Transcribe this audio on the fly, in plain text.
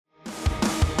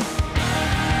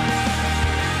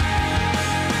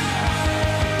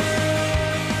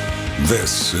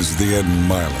This is the Ed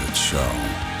Mylett Show.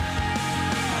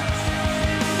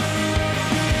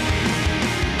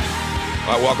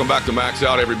 All right, welcome back to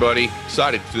MaxOut, everybody.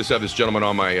 Excited to just have this gentleman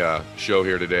on my show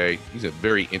here today. He's a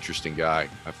very interesting guy.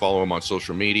 I follow him on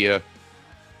social media.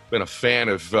 Been a fan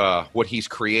of what he's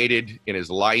created in his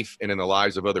life and in the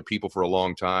lives of other people for a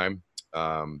long time. He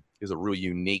has a real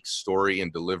unique story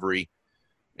and delivery,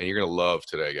 and you're going to love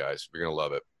today, guys. You're going to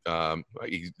love it.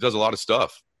 He does a lot of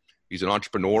stuff. He's an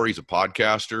entrepreneur. He's a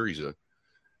podcaster.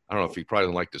 I don't know if he probably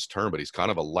doesn't like this term, but he's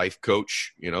kind of a life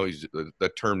coach. You know, he's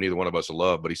that term neither one of us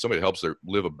love, but he's somebody that helps them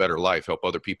live a better life, help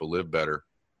other people live better.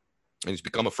 And he's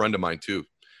become a friend of mine too.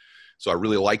 So I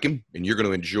really like him, and you're going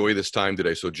to enjoy this time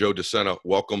today. So Joe Sena,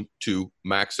 welcome to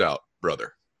MaxOut,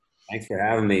 brother. Thanks for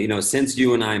having me. You know, since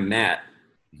you and I met,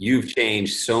 you've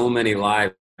changed so many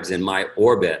lives in my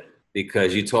orbit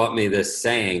because you taught me this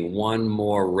saying, one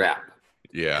more rep.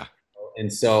 Yeah.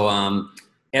 And so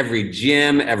every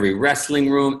gym, every wrestling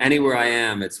room, anywhere I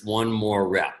am, it's one more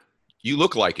rep. You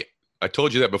look like it. I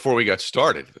told you that before we got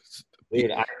started.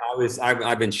 Dude,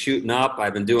 I've been shooting up.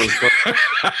 I've been doing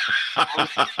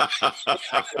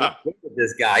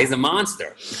this guy. He's a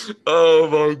monster. Oh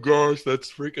my gosh, that's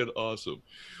freaking awesome.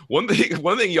 One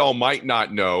thing y'all might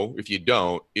not know, if you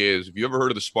don't, is if you ever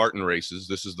heard of the Spartan Races,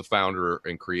 this is the founder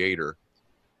and creator.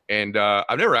 And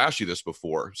I've never asked you this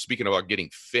before. Speaking about getting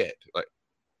fit, like,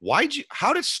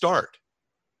 how did it start,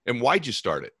 and why'd you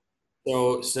start it?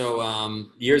 So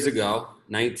years ago,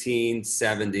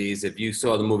 1970s, if you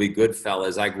saw the movie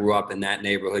Goodfellas, I grew up in that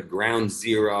neighborhood, ground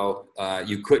zero.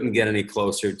 You couldn't get any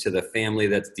closer to the family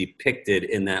that's depicted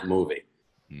in that movie.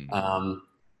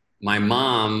 My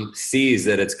mom sees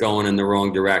that it's going in the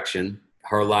wrong direction.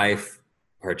 Her life,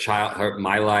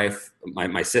 my life,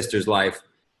 my sister's life.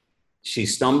 She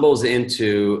stumbles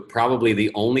into probably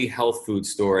the only health food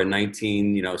store in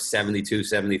 1972,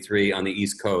 73 on the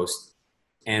East Coast.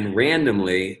 And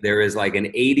randomly, there is like an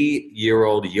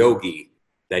 80-year-old yogi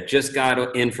that just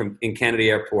got in Kennedy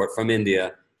Airport from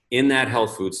India in that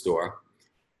health food store,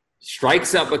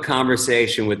 strikes up a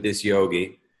conversation with this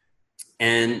yogi,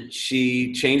 and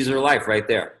she changes her life right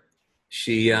there.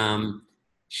 She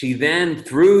then,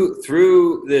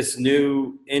 through this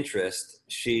new interest,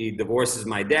 she divorces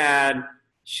my dad.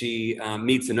 She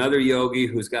meets another yogi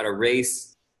who's got a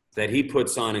race that he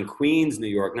puts on in Queens, New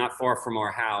York, not far from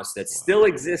our house, that still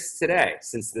exists today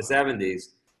since the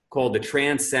 70s, called the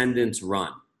Transcendence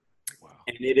Run. Wow.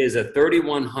 And it is a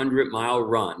 3,100-mile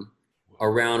run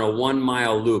around a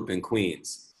 1-mile loop in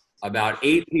Queens. About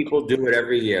 8 people do it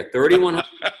every year. 3,100.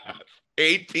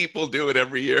 8 people do it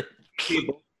every year.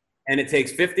 And it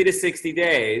takes 50 to 60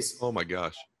 days. Oh my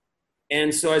gosh.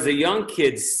 And so as a young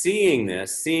kid seeing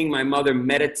my mother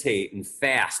meditate and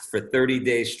fast for 30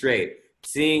 days straight,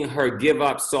 seeing her give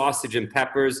up sausage and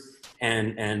peppers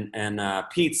and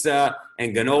pizza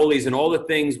and cannolis and all the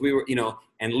things we were,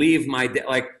 and leave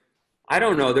I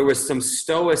don't know, there was some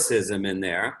stoicism in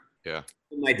there. Yeah.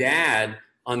 My dad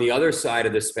on the other side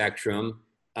of the spectrum,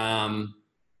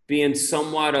 being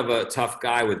somewhat of a tough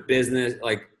guy with business,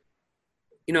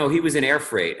 he was in air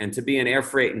freight, and to be in air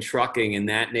freight and trucking in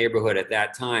that neighborhood at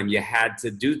that time, you had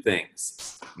to do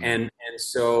things. And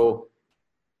so,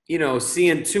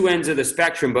 seeing two ends of the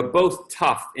spectrum, but both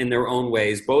tough in their own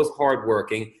ways, both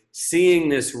hardworking, seeing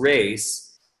this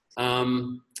race,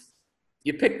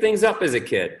 you pick things up as a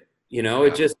kid,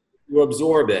 it just, you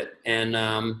absorb it. And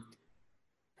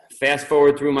fast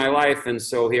forward through my life, and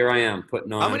so here I am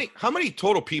putting on. How many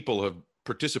total people have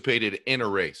participated in a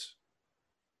race?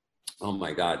 Oh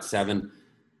my God, 7+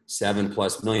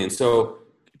 million. So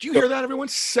do you hear that, everyone?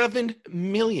 7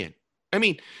 million. I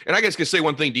mean, and I guess I can say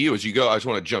one thing to you as you go. I just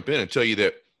want to jump in and tell you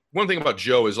that one thing about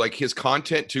Joe is like his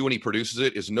content too, when he produces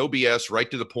it, is no BS, right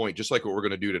to the point, just like what we're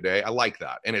going to do today. I like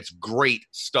that. And it's great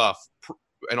stuff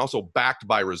and also backed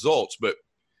by results. But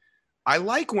I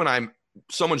like when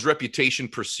someone's reputation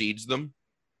precedes them.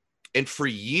 And for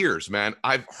years, man,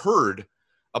 I've heard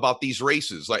about these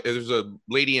races. Like there's a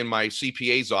lady in my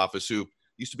CPA's office who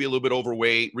used to be a little bit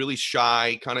overweight, really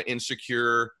shy, kind of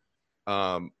insecure,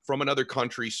 from another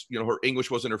country. Her English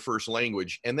wasn't her first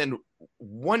language. And then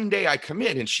one day I come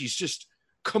in and she's just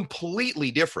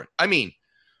completely different. I mean,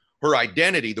 her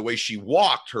identity, the way she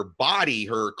walked, her body,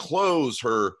 her clothes,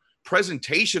 her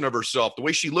presentation of herself, the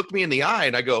way she looked me in the eye,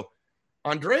 and I go,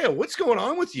 Andrea, what's going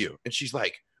on with you? And she's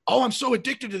like, oh, I'm so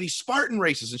addicted to these Spartan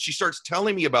races. And she starts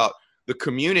telling me about the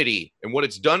community and what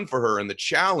it's done for her and the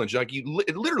challenge. Like it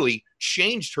literally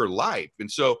changed her life. And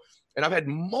I've had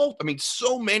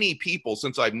so many people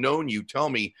since I've known you tell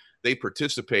me they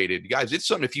participated. Guys, it's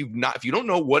something, if you don't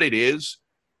know what it is,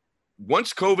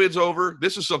 once COVID's over,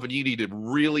 this is something you need to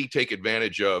really take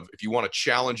advantage of if you want a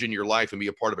challenge in your life and be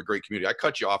a part of a great community. I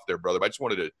cut you off there, brother, but I just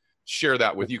wanted to share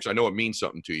that with you because I know it means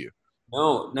something to you.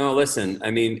 No, listen,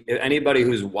 I mean, anybody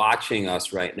who's watching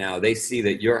us right now, they see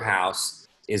that your house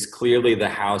is clearly the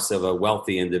house of a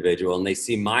wealthy individual, and they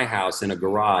see my house in a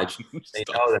garage. They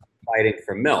know that I'm fighting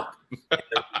for milk. And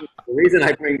the reason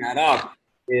I bring that up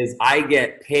is I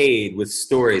get paid with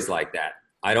stories like that.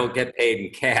 I don't get paid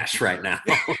in cash right now.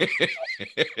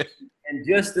 And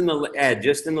just in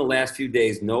the last few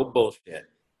days, no bullshit.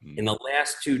 In the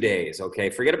last 2 days, okay,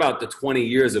 forget about the 20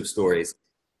 years of stories.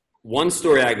 One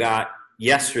story I got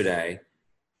yesterday,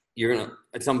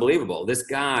 it's unbelievable. This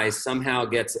guy somehow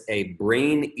gets a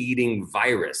brain-eating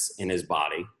virus in his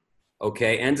body,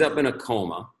 okay, ends up in a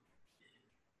coma.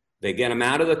 They get him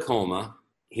out of the coma.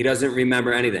 He doesn't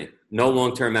remember anything. No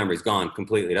long-term memories, gone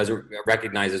completely. Doesn't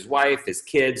recognize his wife, his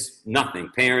kids, nothing,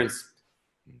 parents.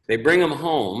 They bring him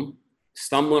home,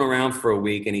 stumbling around for a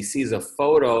week, and he sees a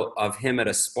photo of him at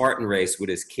a Spartan race with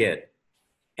his kid.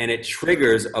 And it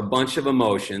triggers a bunch of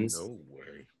emotions. No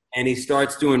way. And he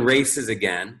starts doing races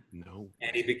again. No way.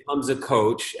 And he becomes a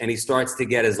coach, and he starts to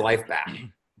get his life back.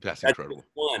 That's incredible.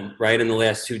 One, right, in the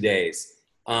last 2 days.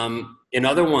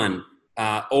 Another one,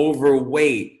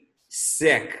 overweight,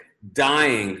 sick,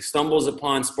 dying, stumbles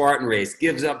upon Spartan Race,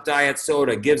 gives up diet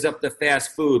soda, gives up the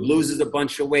fast food, loses a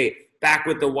bunch of weight, back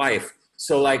with the wife.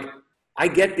 So, like, I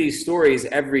get these stories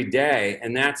every day,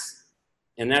 and that's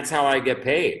how I get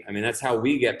paid. I mean, that's how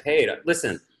we get paid.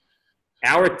 Listen,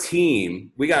 our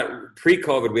team, we got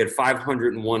pre-COVID, we had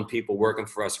 501 people working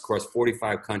for us across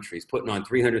 45 countries, putting on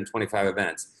 325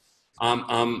 events.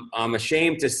 I'm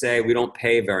ashamed to say we don't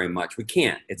pay very much. We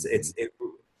can't.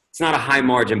 It's not a high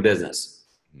margin business.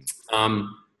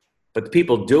 But the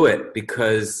people do it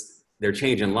because they're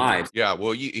changing lives. Yeah,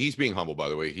 well, he's being humble, by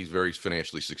the way. He's very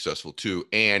financially successful too,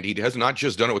 and he has not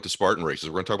just done it with the Spartan races.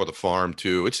 We're going to talk about the farm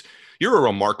too. You're a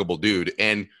remarkable dude,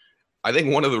 and I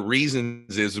think one of the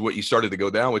reasons is what you started to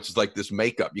go down, which is like this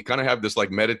makeup. You kind of have this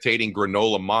like meditating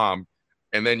granola mom,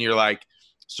 and then you're like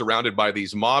surrounded by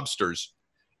these mobsters.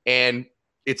 And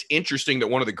it's interesting that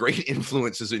one of the great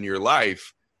influences in your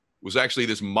life was actually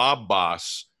this mob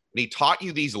boss. And he taught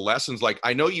you these lessons. Like,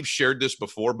 I know you've shared this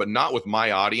before, but not with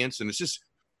my audience. And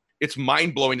it's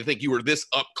mind blowing to think you were this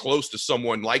up close to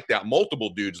someone like that,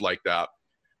 multiple dudes like that.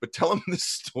 But tell him this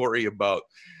story about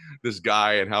this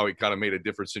guy and how he kind of made a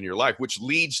difference in your life, which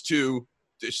leads to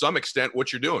some extent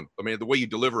what you're doing. I mean, the way you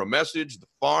deliver a message, the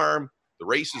farm, the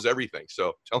races, everything.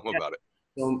 So tell him about it.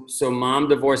 So mom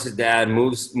divorces dad,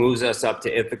 moves us up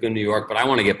to Ithaca, New York, but I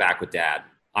want to get back with dad.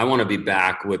 I want to be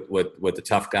back with the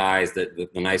tough guys, the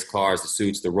nice cars, the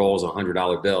suits, the rolls,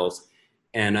 $100 bills.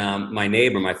 And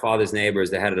my father's neighbor, is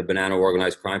the head of the Banana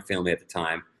organized crime family at the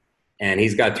time. And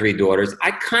he's got 3 daughters.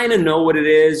 I kind of know what it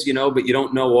is, but you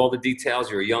don't know all the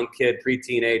details. You're a young kid,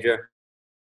 pre-teenager.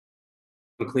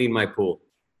 I'll clean my pool.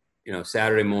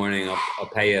 Saturday morning, I'll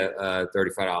pay you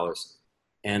 $35.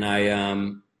 And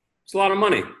it's a lot of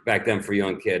money back then for a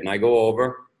young kid. And I go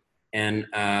over. And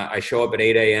I show up at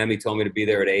 8 a.m. He told me to be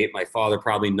there at 8. My father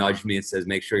probably nudged me and says,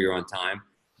 make sure you're on time.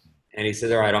 And he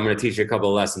says, all right, I'm going to teach you a couple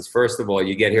of lessons. First of all,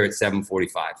 you get here at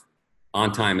 7:45.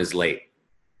 On time is late.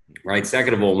 Right?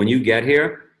 Second of all, when you get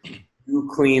here, you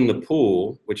clean the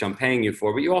pool, which I'm paying you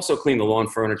for, but you also clean the lawn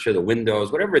furniture, the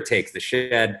windows, whatever it takes, the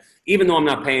shed. Even though I'm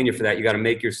not paying you for that, you got to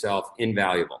make yourself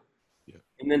invaluable. Yeah.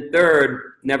 And then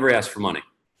third, never ask for money.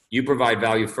 You provide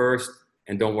value first,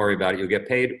 and don't worry about it. You'll get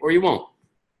paid or you won't.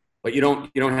 But you don't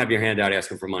have your hand out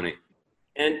asking for money.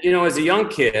 And, as a young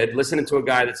kid, listening to a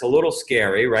guy that's a little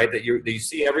scary, right, that you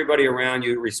see everybody around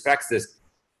you respects this,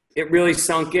 it really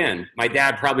sunk in. My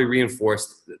dad probably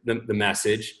reinforced the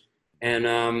message. And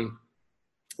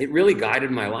it really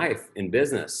guided my life in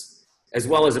business, as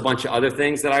well as a bunch of other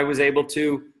things that I was able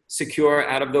to secure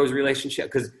out of those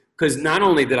relationships. Because not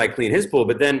only did I clean his pool,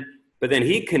 but then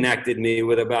he connected me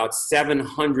with about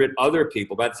 700 other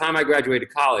people. By the time I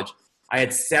graduated college, I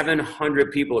had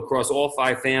 700 people across all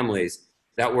 5 families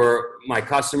that were my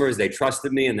customers. They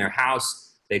trusted me in their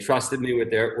house. They trusted me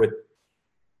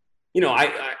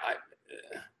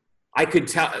I could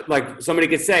tell, like, somebody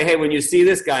could say, hey, when you see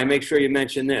this guy, make sure you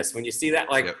mention this. When you see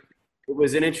that, like, It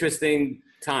was an interesting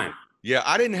time. Yeah,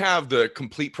 I didn't have the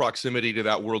complete proximity to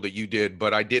that world that you did,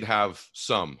 but I did have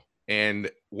some.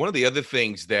 And one of the other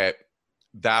things that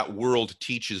world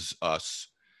teaches us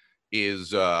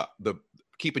is the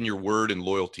keeping your word and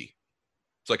loyalty.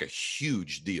 It's like a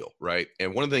huge deal, right?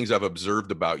 And one of the things I've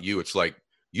observed about you, it's like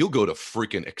you'll go to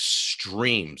freaking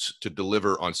extremes to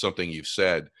deliver on something you've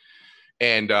said.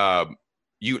 And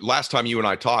last time you and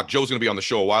I talked, Joe's going to be on the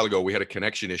show a while ago. We had a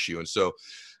connection issue. And so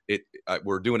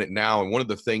we're doing it now. And one of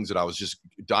the things that I was just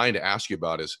dying to ask you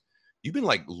about is you've been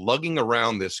like lugging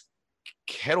around this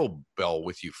kettlebell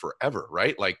with you forever,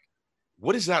 right? Like,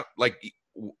 what is that? Like,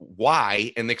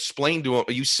 why? And explain to him,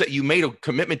 you said you made a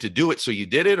commitment to do it, so you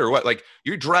did it, or what? Like,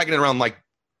 you're dragging it around like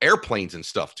airplanes and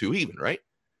stuff too, even, right?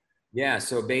 Yeah.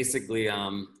 So basically,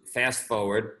 fast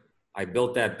forward, I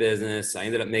built that business. I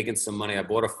ended up making some money. I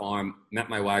bought a farm, met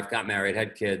my wife, got married,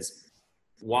 had kids.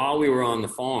 While we were on the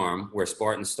farm where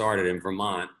Spartan started in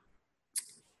Vermont,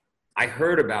 I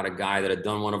heard about a guy that had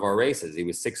done one of our races. He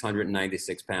was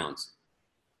 696 pounds.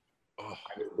 Oh.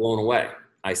 I was blown away.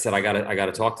 I said, I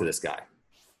gotta talk to this guy.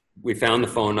 We found the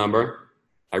phone number.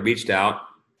 I reached out.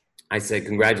 I said,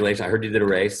 congratulations. I heard you did a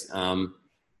race.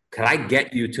 Could I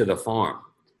get you to the farm?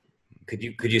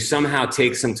 Could you somehow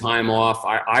take some time off?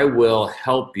 I will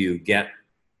help you get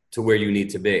to where you need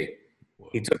to be.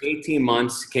 He took 18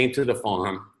 months, came to the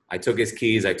farm. I took his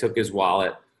keys, I took his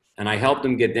wallet, and I helped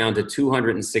him get down to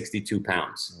 262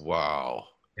 pounds. Wow.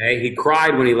 Okay? He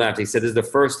cried when he left. He said, this is the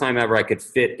first time ever I could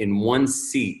fit in one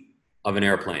seat of an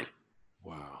airplane.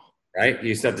 Wow. Right? You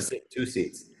used to have to sit in 2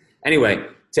 seats. Anyway,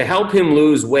 to help him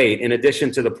lose weight, in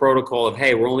addition to the protocol of,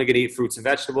 hey, we're only going to eat fruits and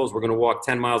vegetables, we're going to walk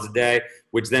 10 miles a day,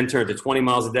 which then turned to 20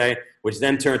 miles a day, which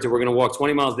then turned to we're going to walk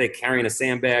 20 miles a day carrying a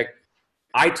sandbag.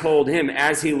 I told him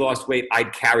as he lost weight,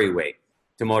 I'd carry weight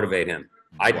to motivate him.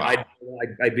 I'd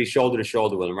be shoulder to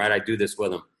shoulder with him, right? I'd do this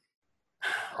with him.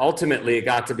 Ultimately, it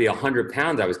got to be 100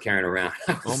 pounds I was carrying around.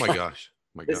 Oh my gosh.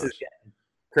 This is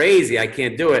crazy. I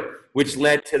can't do it, which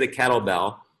led to the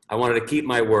kettlebell. I wanted to keep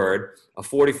my word, a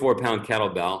 44-pound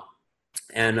kettlebell.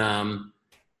 And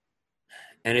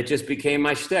it just became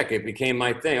my shtick. It became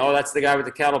my thing. Oh, that's the guy with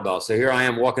the kettlebell. So here I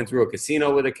am walking through a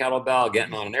casino with a kettlebell,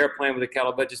 getting on an airplane with a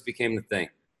kettlebell. It just became the thing.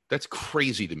 That's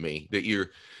crazy to me that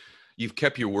you've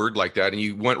kept your word like that, and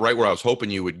you went right where I was hoping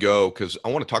you would go, because I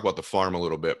want to talk about the farm a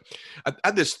little bit. I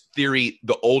had this theory,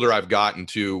 the older I've gotten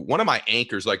to, one of my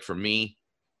anchors, like for me,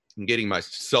 in getting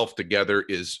myself together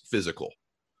is physical.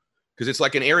 Because it's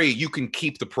like an area you can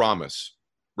keep the promise,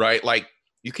 right? Like,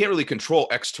 you can't really control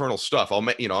external stuff. I'm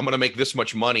going to make this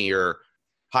much money or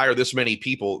hire this many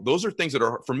people. Those are things that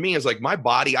are, for me, is like my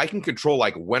body, I can control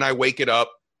like when I wake it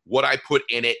up, what I put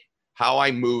in it, how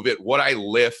I move it, what I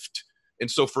lift.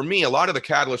 And so for me, a lot of the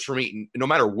catalyst for me, no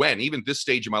matter when, even this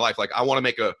stage of my life, like I want to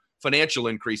make a financial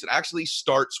increase, it actually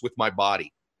starts with my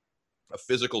body, a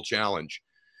physical challenge.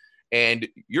 And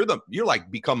you're like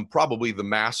become probably the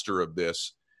master of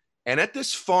this. And at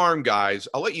this farm, guys,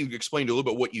 I'll let you explain a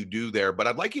little bit what you do there, but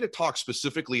I'd like you to talk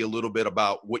specifically a little bit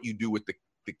about what you do with the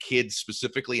kids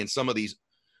specifically, and some of these,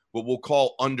 what we'll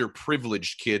call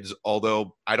underprivileged kids,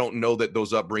 although I don't know that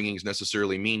those upbringings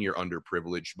necessarily mean you're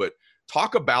underprivileged, but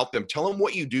talk about them, tell them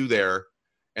what you do there,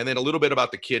 and then a little bit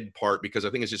about the kid part, because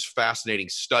I think it's just fascinating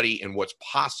study and what's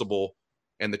possible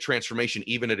and the transformation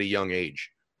even at a young age.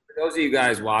 For those of you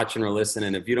guys watching or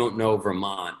listening, if you don't know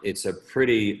Vermont, it's a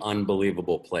pretty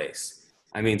unbelievable place.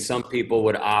 I mean, some people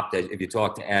would opt, if you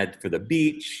talk to Ed, for the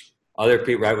beach. Other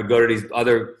people, right, would go to these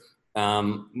other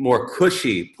more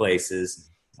cushy places.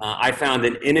 I found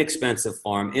an inexpensive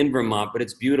farm in Vermont, but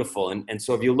it's beautiful. And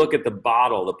so if you look at the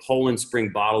bottle, the Poland Spring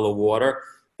bottle of water,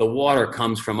 the water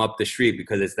comes from up the street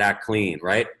because it's that clean,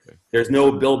 right? There's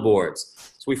no billboards.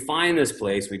 So we find this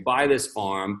place, we buy this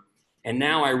farm, and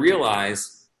now I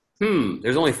realize,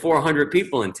 there's only 400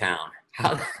 people in town.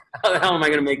 How the hell am I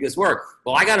going to make this work?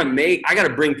 Well, I got to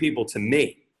bring people to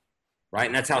me, right?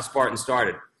 And that's how Spartan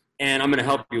started. And I'm going to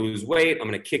help you lose weight. I'm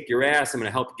going to kick your ass. I'm going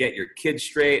to help get your kids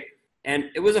straight.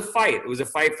 And it was a fight. It was a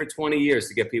fight for 20 years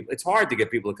to get people. It's hard to get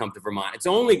people to come to Vermont. It's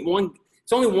only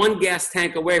one gas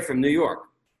tank away from New York.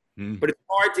 But it's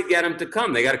hard to get them to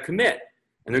come. They got to commit,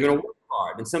 and they're going to work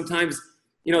hard. And sometimes,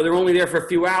 they're only there for a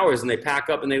few hours, and they pack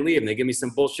up and they leave, and they give me some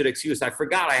bullshit excuse. I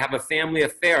forgot I have a family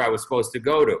affair I was supposed to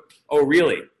go to. Oh,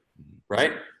 really?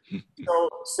 Right?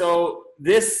 So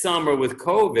this summer with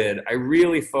COVID, I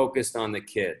really focused on the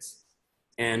kids.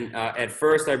 And at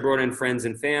first I brought in friends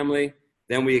and family.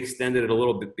 Then we extended it a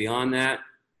little bit beyond that.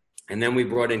 And then we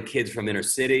brought in kids from inner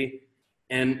city.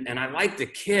 And I like the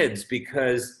kids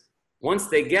because once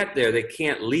they get there, they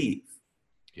can't leave.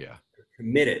 Yeah. They're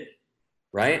committed,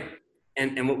 right?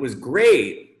 And what was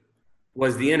great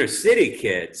was the inner city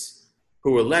kids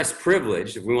who were less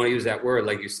privileged, if we want to use that word,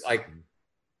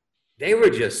 they were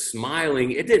just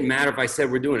smiling. It didn't matter if I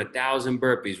said we're doing 1,000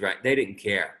 burpees, right? They didn't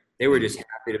care. They were just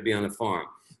happy to be on the farm.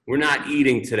 We're not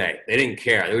eating today. They didn't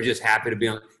care. They were just happy to be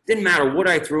on. Didn't matter what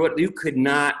I threw at. You could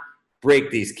not break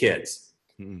these kids.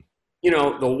 The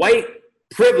white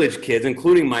privileged kids,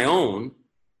 including my own,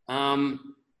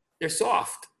 they're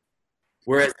soft.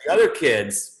 Whereas the other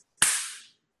kids,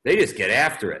 they just get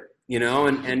after it, you know,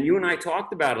 and you and I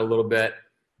talked about it a little bit.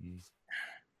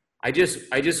 I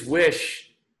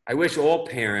wish all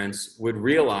parents would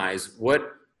realize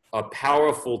what a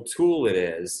powerful tool it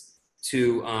is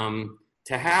to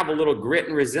have a little grit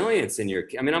and resilience in your,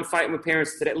 I mean, I'm fighting with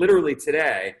parents today, literally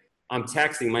today. I'm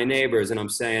texting my neighbors and I'm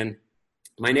saying,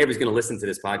 my neighbor's going to listen to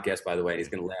this podcast, by the way, and he's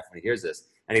going to laugh when he hears this.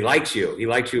 And he likes you. He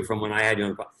likes you from when I had you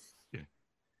on the podcast. Yeah.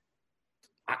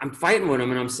 I'm fighting with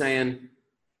him and I'm saying,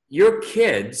 your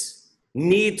kids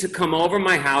need to come over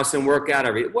my house and work out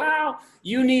every, well,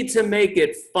 you need to make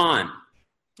it fun.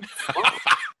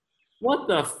 What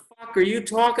the fuck are you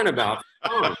talking about?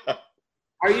 Fun?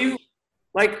 Are you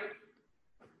like,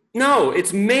 no,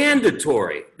 it's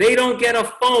mandatory. They don't get a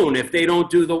phone if they don't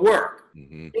do the work.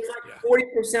 Mm-hmm. It's like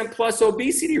 40% plus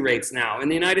obesity rates now in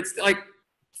the United States. Like,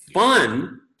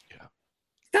 fun? Yeah.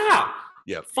 Stop.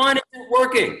 Yeah. Fun isn't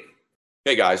working.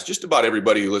 Hey, guys, just about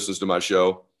everybody who listens to my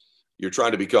show, you're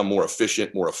trying to become more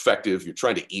efficient, more effective. You're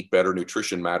trying to eat better.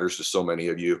 Nutrition matters to so many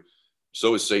of you.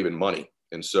 So is saving money.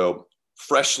 And so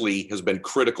Freshly has been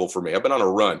critical for me. I've been on a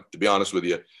run, to be honest with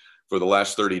you, for the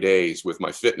last 30 days with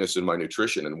my fitness and my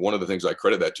nutrition. And one of the things I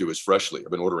credit that to is Freshly.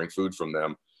 I've been ordering food from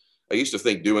them. I used to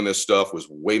think doing this stuff was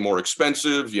way more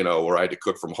expensive, you know, or I had to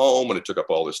cook from home and it took up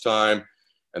all this time.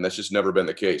 And that's just never been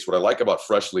the case. What I like about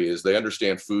Freshly is they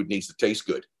understand food needs to taste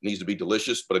good. It needs to be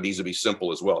delicious, but it needs to be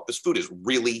simple as well. This food is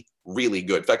really, really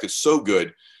good. In fact, it's so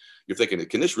good. You're thinking,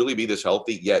 can this really be this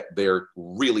healthy? Yet they're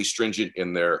really stringent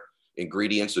in their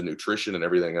ingredients and nutrition and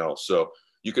everything else. So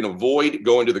you can avoid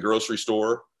going to the grocery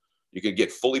store. You can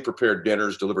get fully prepared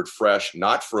dinners delivered fresh,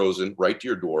 not frozen, right to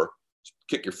your door.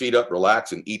 Kick your feet up,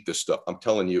 relax, and eat this stuff. I'm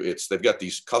telling you, they've got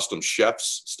these custom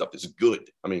chefs. Stuff is good.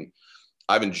 I mean,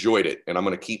 I've enjoyed it, and I'm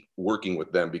going to keep working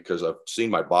with them because I've seen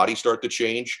my body start to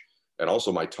change and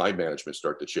also my time management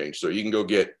start to change. So you can go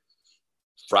get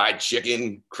fried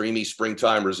chicken, creamy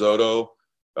springtime risotto.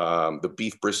 The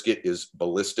beef brisket is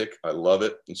ballistic. I love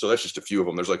it. And so that's just a few of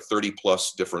them. There's like 30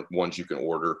 plus different ones you can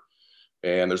order.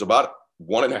 And there's about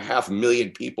 1.5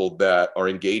 million people that are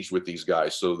engaged with these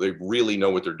guys. So they really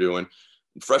know what they're doing.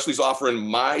 Freshly's offering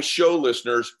my show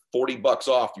listeners $40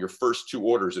 off your first 2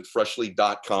 orders at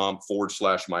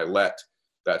freshly.com/Mylett.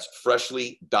 That's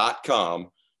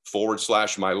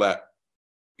freshly.com/Mylett.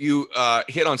 You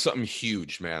hit on something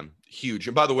huge, man. Huge.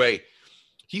 And by the way,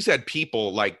 he's had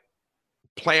people like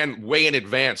plan way in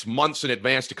advance, months in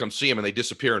advance to come see him, and they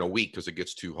disappear in a week because it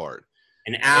gets too hard.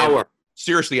 An hour. And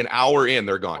seriously, an hour in,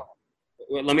 they're gone.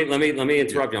 Let me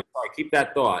interrupt you. I'm sorry. Keep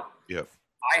that thought. Yeah.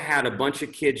 I had a bunch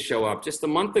of kids show up just a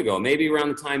month ago, maybe around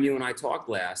the time you and I talked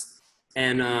last.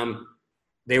 And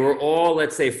they were all,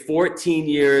 let's say, 14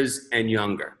 years and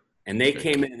younger. And they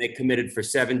came in and they committed for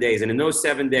 7 days. And in those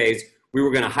 7 days, we were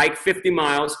going to hike 50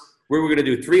 miles. We were going to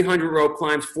do 300 rope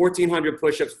climbs, 1,400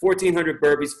 push-ups, 1,400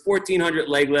 burpees, 1,400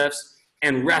 leg lifts,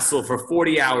 and wrestle for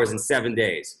 40 hours in 7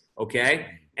 days.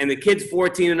 Okay? And the kids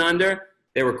 14 and under,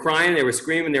 they were crying, they were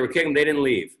screaming, they were kicking, they didn't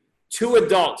leave. 2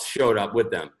 adults showed up with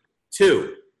them.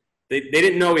 2. They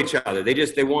didn't know each other.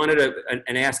 They wanted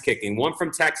an ass kicking. One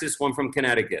from Texas, one from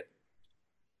Connecticut.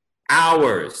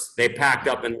 Hours they packed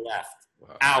up and left.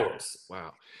 Wow. Hours.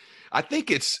 Wow. I think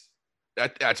it's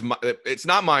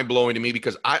not mind blowing to me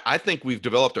because I think we've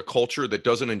developed a culture that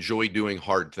doesn't enjoy doing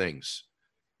hard things.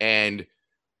 And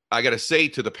I got to say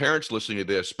to the parents listening to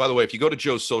this, by the way, if you go to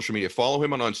Joe's social media, follow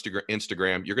him on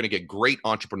Instagram, you're going to get great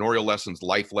entrepreneurial lessons,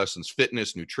 life lessons,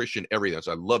 fitness, nutrition, everything.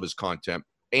 So I love his content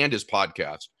and his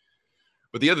podcast.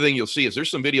 But the other thing you'll see is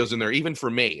there's some videos in there, even for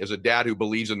me as a dad who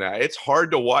believes in that. It's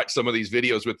hard to watch some of these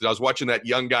videos I was watching that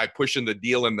young guy pushing the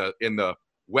deal in the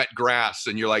wet grass.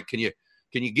 And you're like, can you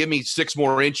give me 6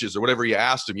 more inches or whatever you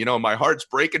asked him? You know, my heart's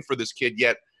breaking for this kid,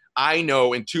 yet I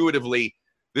know intuitively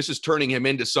this is turning him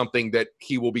into something that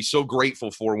he will be so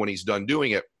grateful for when he's done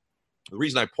doing it. The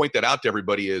reason I point that out to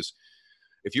everybody is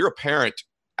if you're a parent,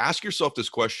 ask yourself this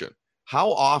question.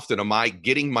 How often am I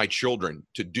getting my children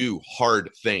to do hard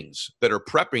things that are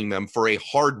prepping them for a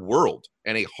hard world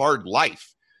and a hard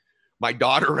life? My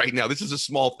daughter right now, this is a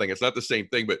small thing. It's not the same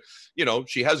thing, but you know,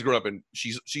 she has grown up and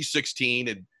she's 16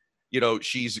 and you know,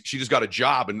 she just got a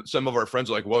job. And some of our friends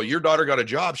are like, well, your daughter got a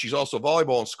job. She's also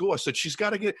volleyball in school. I said, she's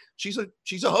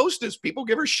a hostess. People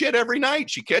give her shit every night.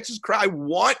 She catches cry. I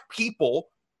want people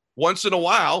once in a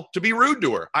while to be rude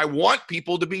to her. I want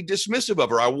people to be dismissive of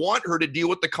her. I want her to deal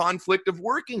with the conflict of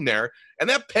working there. And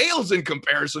that pales in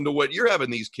comparison to what you're having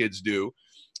these kids do.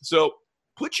 So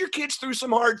put your kids through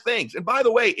some hard things. And by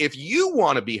the way, if you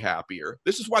want to be happier,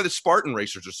 this is why the Spartan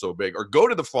racers are so big, or go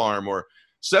to the farm or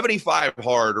 75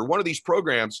 hard or one of these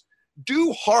programs.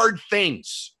 Do hard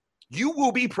things. You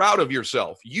will be proud of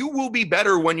yourself. You will be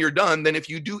better when you're done than if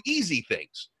you do easy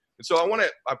things. And so I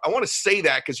want to say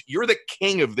that because you're the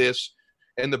king of this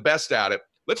and the best at it.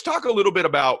 Let's talk a little bit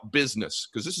about business,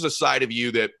 because this is a side of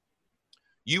you that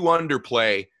you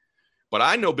underplay, but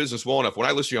I know business well enough. When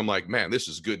I listen to you, I'm like, man, this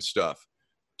is good stuff.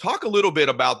 Talk a little bit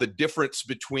about the difference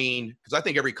between, because I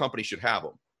think every company should have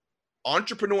them,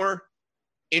 entrepreneur,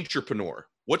 intrapreneur.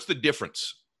 What's the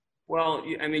difference? Well,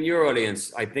 I mean, your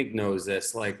audience, I think, knows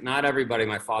this. Like, not everybody,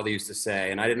 my father used to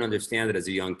say, and I didn't understand it as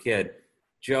a young kid,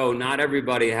 Joe, not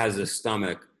everybody has a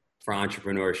stomach for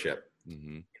entrepreneurship.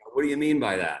 Mm-hmm. What do you mean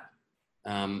by that?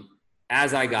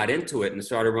 As I got into it and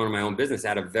started running my own business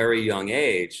at a very young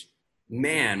age,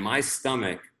 man, my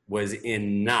stomach was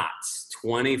in knots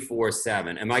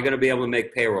 24/7. Am I going to be able to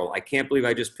make payroll? I can't believe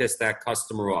I just pissed that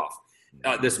customer off.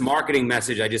 This marketing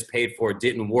message I just paid for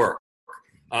didn't work.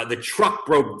 The truck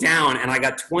broke down and I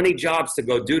got 20 jobs to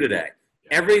go do today.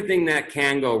 Everything that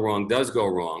can go wrong does go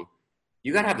wrong.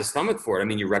 You got to have the stomach for it. I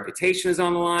mean, your reputation is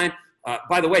on the line.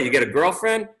 By the way, you get a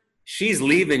girlfriend, she's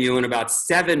leaving you in about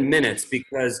 7 minutes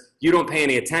because you don't pay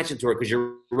any attention to her because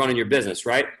you're running your business,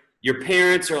 right? Your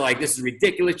parents are like, this is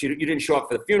ridiculous. You didn't show up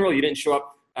for the funeral. You didn't show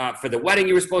up for the wedding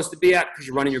you were supposed to be at because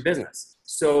you're running your business.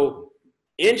 So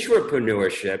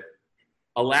intrapreneurship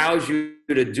allows you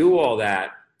to do all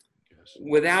that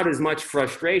without as much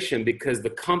frustration because the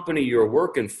company you're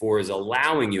working for is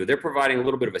allowing you. They're providing a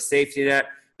little bit of a safety net.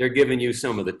 They're giving you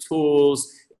some of the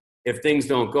tools. If things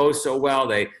don't go so well,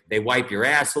 they wipe your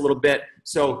ass a little bit.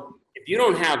 So if you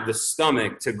don't have the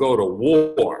stomach to go to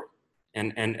war,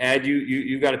 and Ed,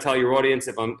 you got to tell your audience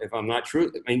if I'm not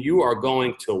true. I mean, you are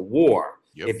going to war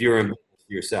if you're in business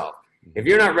for yourself. If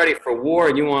you're not ready for war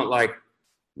and you want like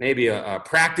maybe a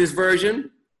practice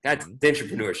version, that's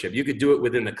entrepreneurship. You could do it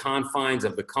within the confines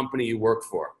of the company you work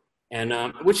for,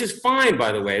 and which is fine,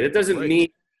 by the way. That doesn't mean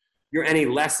you're any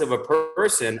less of a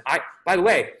person. By the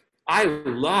way, I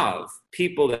love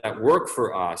people that work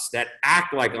for us that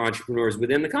act like entrepreneurs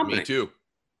within the company. Me too.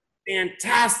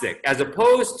 Fantastic. As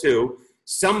opposed to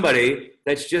somebody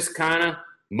that's just kind of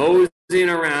moseying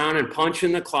around and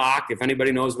punching the clock. If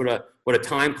anybody knows what a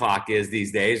time clock is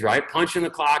these days, right? Punching the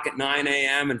clock at 9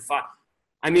 a.m. and 5.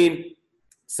 I mean,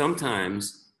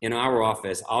 sometimes in our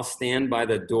office, I'll stand by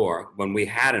the door when we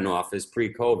had an office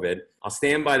pre-COVID. I'll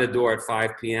stand by the door at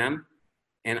 5 p.m.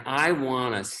 and I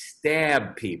want to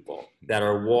stab people that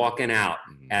are walking out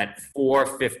at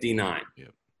 4:59. Yeah.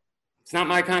 It's not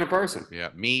my kind of person. Yeah,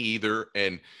 me either.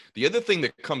 And the other thing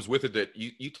that comes with it that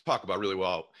you talk about really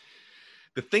well,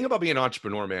 the thing about being an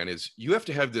entrepreneur, man, is you have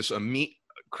to have this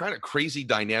kind of crazy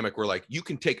dynamic where like you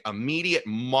can take immediate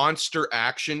monster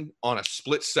action on a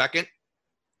split second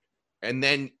and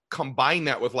then combine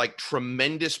that with like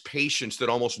tremendous patience that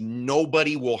almost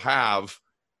nobody will have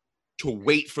to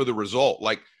wait for the result.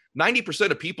 Like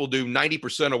 90% of people do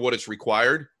 90% of what is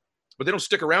required, but they don't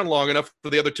stick around long enough for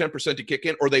the other 10% to kick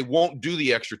in, or they won't do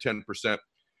the extra 10%. And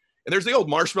there's the old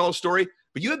marshmallow story,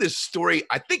 but you had this story,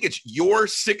 I think it's your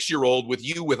 6-year-old with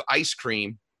you with ice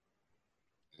cream,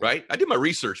 right? I did my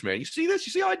research, man. You see this?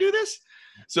 You see how I do this?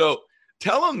 So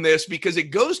tell them this because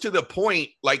it goes to the point,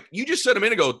 like you just said a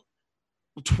minute ago,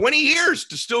 20 years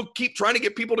to still keep trying to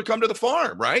get people to come to the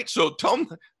farm, right? So tell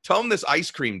them this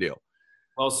ice cream deal.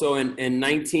 Well, so in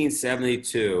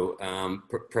 1972,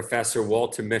 Professor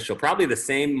Walter Mischel, probably the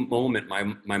same moment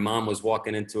my mom was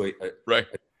walking into a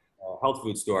health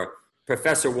food store,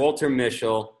 Professor Walter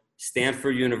Mischel,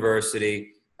 Stanford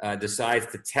University, decides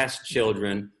to test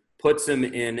children, puts them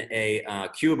in a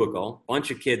cubicle,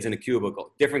 bunch of kids in a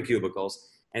cubicle, different cubicles,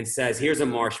 and says, here's a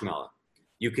marshmallow.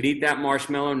 You could eat that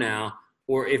marshmallow now,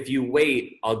 or if you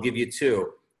wait, I'll give you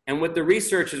 2. And what the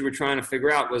researchers were trying to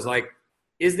figure out was like,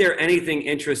 is there anything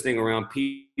interesting around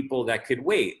people that could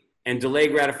wait and delay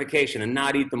gratification and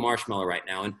not eat the marshmallow right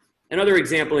now? And another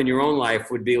example in your own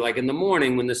life would be like in the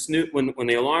morning when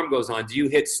the alarm goes on, do you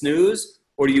hit snooze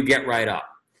or do you get right up,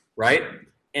 right?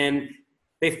 And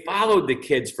they followed the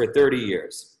kids for 30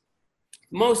 years.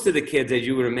 Most of the kids, as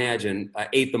you would imagine,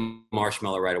 ate the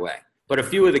marshmallow right away. But a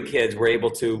few of the kids were able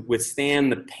to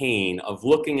withstand the pain of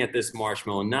looking at this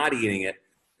marshmallow and not eating it.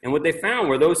 And what they found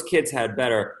were those kids had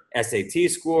better SAT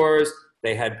scores.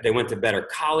 They went to better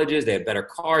colleges. They had better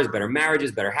cars, better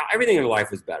marriages, better house. Everything in their life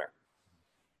was better.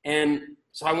 And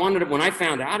so when I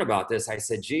found out about this, I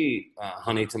said, gee,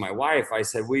 honey, to my wife, I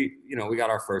said, we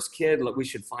got our first kid. Look, we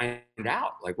should find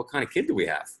out, like, what kind of kid do we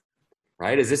have,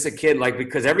 right? Is this a kid, like,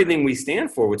 because everything we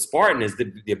stand for with Spartan is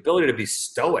the ability to be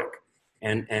stoic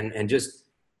and just,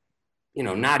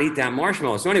 not eat that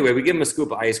marshmallow. So anyway, we give them a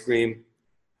scoop of ice cream.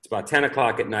 It's about 10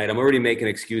 o'clock at night. I'm already making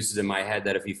excuses in my head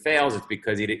that if he fails, it's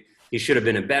because he should have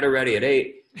been in bed already at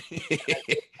 8. Hey,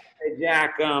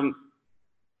 Jack,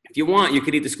 if you want, you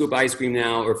could eat the scoop of ice cream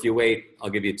now, or if you wait, I'll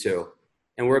give you 2.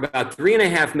 And we're about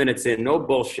 3.5 minutes in, no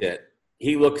bullshit.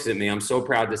 He looks at me, I'm so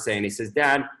proud to say, and he says,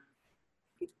 Dad,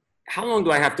 how long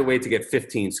do I have to wait to get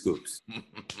 15 scoops?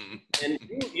 And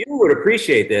you would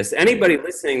appreciate this. Anybody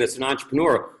listening that's an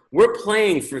entrepreneur, we're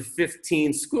playing for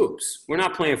 15 scoops. We're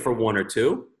not playing for 1 or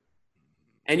 2.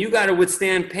 And you got to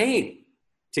withstand pain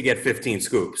to get 15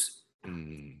 scoops.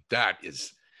 That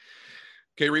is...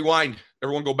 Okay, rewind.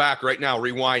 Everyone go back right now.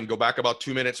 Rewind. Go back about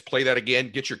 2 minutes. Play that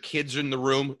again. Get your kids in the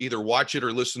room. Either watch it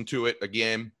or listen to it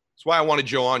again. That's why I wanted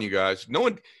Joe on, you guys. No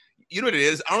one... You know what it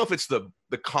is? I don't know if it's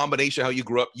the combination of how you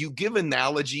grew up. You give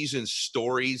analogies and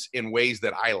stories in ways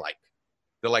that I like,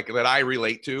 that I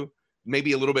relate to,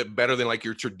 maybe a little bit better than like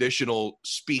your traditional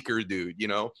speaker dude, you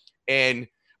know?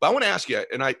 But I want to ask you,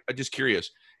 and I'm just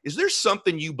curious, is there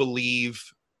something you believe?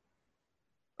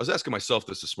 I was asking myself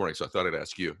this morning, so I thought I'd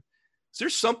ask you. Is there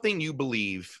something you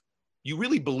believe, you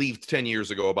really believed 10 years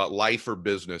ago about life or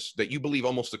business that you believe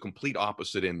almost the complete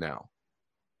opposite in now?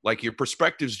 Like your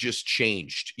perspective's just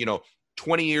changed,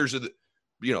 20 years of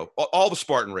all the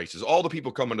Spartan races, all the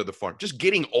people coming to the farm, just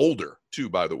getting older too,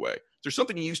 by the way. There's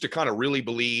something you used to kind of really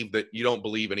believe that you don't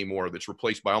believe anymore that's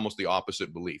replaced by almost the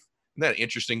opposite belief. Isn't that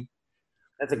interesting?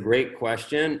 That's a great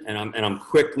question. And I'm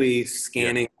quickly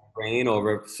scanning my brain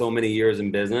over so many years in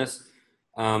business.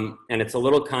 And it's a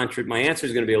little my answer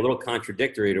is going to be a little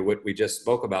contradictory to what we just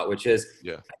spoke about, which is,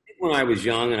 I think when I was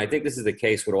young, and I think this is the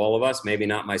case with all of us, maybe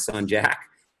not my son, Jack,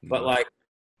 but like,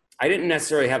 I didn't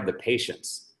necessarily have the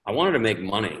patience. I wanted to make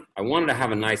money. I wanted to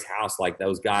have a nice house like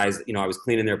those guys. I was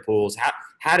cleaning their pools.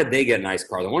 How did they get nice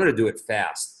cars? I wanted to do it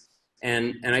fast.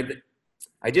 And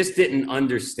I just didn't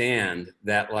understand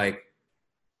that, like,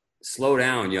 slow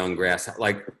down, young grass.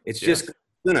 Like, it's just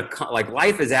gonna, like,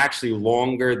 life is actually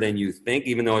longer than you think,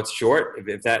 even though it's short,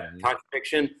 if that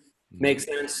contradiction makes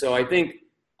sense. So I think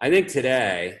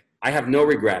today I have no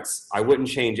regrets. I wouldn't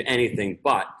change anything,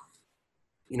 but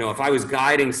if I was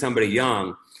guiding somebody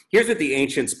young, here's what the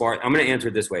ancient Spartans, I'm going to answer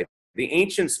it this way. The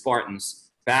ancient Spartans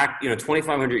back,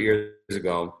 2,500 years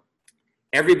ago,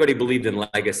 everybody believed in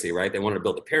legacy, right? They wanted to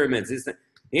build the pyramids. The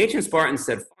ancient Spartans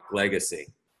said, fuck legacy.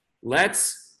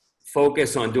 Let's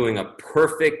focus on doing a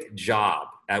perfect job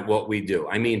at what we do.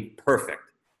 I mean, perfect.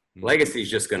 Legacy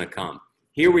is just going to come.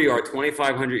 Here we are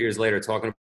 2,500 years later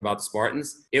talking about the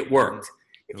Spartans. It worked.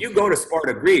 If you go to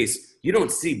Sparta, Greece, you don't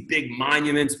see big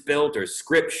monuments built or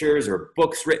scriptures or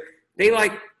books written. They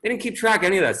didn't keep track of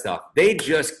any of that stuff. They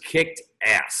just kicked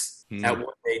ass at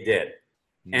what they did.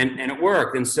 And it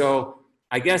worked. And so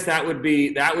I guess that would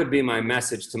be my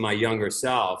message to my younger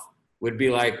self, would be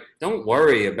like, don't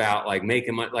worry about like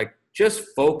making money, like just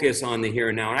focus on the here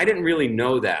and now. And I didn't really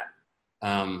know that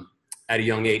at a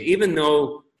young age, even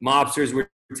though mobsters were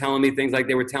telling me things like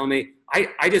they were telling me, I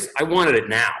wanted it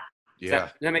now. Yeah.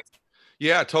 Does that make sense?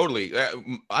 Yeah, totally.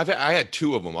 I had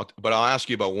 2 of them, but I'll ask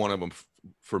you about one of them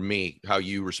for me, how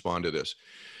you respond to this.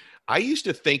 I used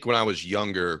to think when I was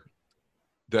younger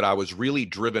that I was really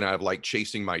driven out of like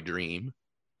chasing my dream.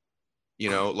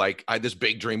 Like I had this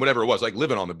big dream, whatever it was, like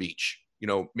living on the beach.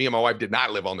 Me and my wife did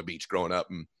not live on the beach growing up.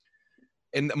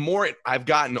 And the more I've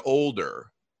gotten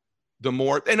older, the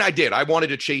more, and I wanted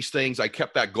to chase things. I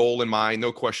kept that goal in mind,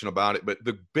 no question about it. But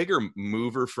the bigger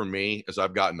mover for me as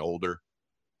I've gotten older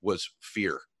was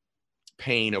fear,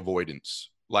 pain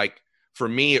avoidance. Like for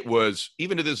me, it was,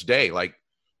 even to this day, like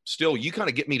still, you kind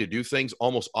of get me to do things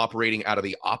almost operating out of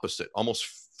the opposite, almost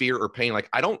fear or pain. Like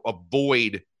I don't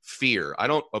avoid fear. I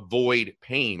don't avoid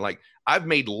pain. Like I've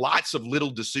made lots of little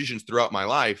decisions throughout my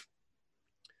life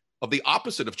of the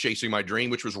opposite of chasing my dream,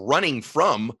 which was running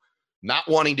from not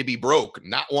wanting to be broke,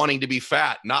 not wanting to be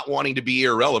fat, not wanting to be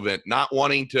irrelevant, not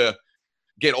wanting to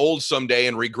get old someday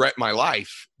and regret my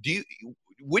life.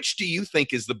 Which do you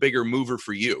think is the bigger mover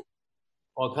for you?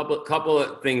 Well, a couple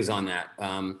of things on that.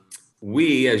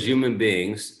 We as human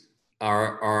beings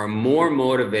are more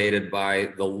motivated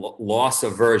by the loss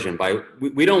aversion.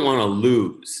 We don't want to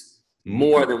lose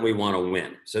more than we want to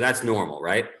win. So that's normal,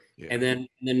 right? Yeah. And then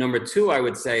number 2, I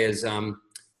would say is,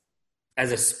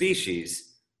 as a species,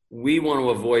 we want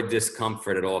to avoid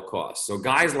discomfort at all costs. So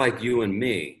guys like you and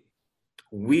me,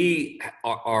 we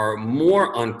are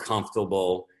more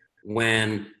uncomfortable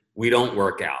when we don't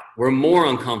work out. We're more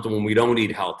uncomfortable when we don't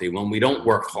eat healthy, when we don't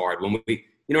work hard, when we,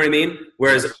 you know what I mean?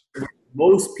 Whereas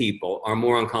most people are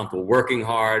more uncomfortable working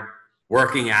hard,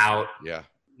 working out,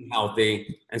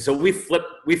 healthy. And so we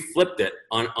flipped it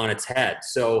on its head.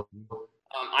 So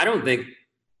I don't think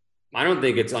I don't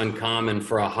think it's uncommon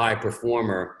for a high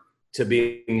performer to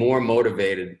be more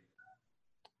motivated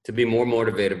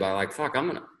by like, fuck,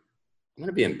 I'm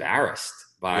gonna be embarrassed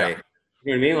by, you know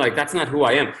what I mean? Like, that's not who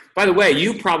I am. By the way,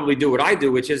 you probably do what I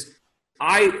do, which is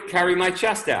I carry my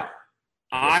chest out.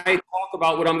 I talk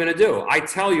about what I'm gonna do. I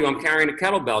tell you I'm carrying a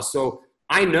kettlebell. So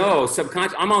I know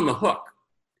I'm on the hook.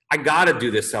 I gotta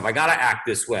do this stuff. I gotta act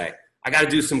this way. I gotta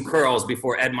do some curls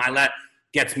before Ed Mylett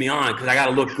gets me on because I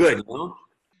gotta look good, you know?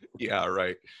 Yeah,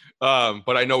 right.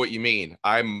 But I know what you mean.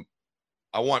 I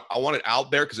want it out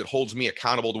there because it holds me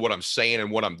accountable to what I'm saying and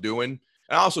what I'm doing.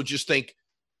 And I also just think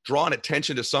drawing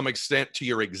attention to some extent to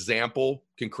your example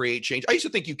can create change. I used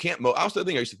to think you can't. Also, the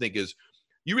thing I used to think is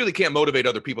you really can't motivate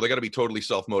other people. They got to be totally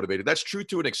self-motivated. That's true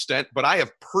to an extent, but I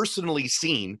have personally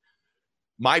seen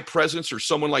my presence or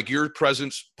someone like your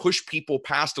presence push people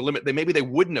past a limit that maybe they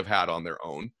wouldn't have had on their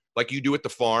own, like you do at the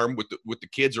farm with the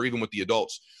kids or even with the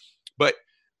adults. But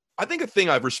I think a thing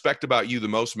I respect about you the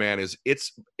most, man, is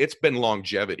it's been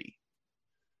longevity.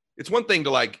 It's one thing to,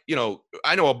 like, you know,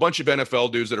 I know a bunch of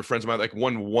NFL dudes that are friends of mine, like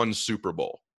won one Super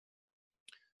Bowl.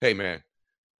 Hey, man,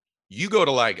 you go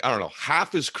to, like, I don't know,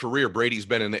 half his career, Brady's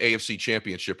been in the AFC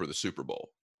Championship or the Super Bowl.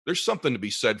 There's something to be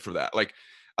said for that. Like,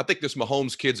 I think this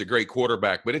Mahomes kid's a great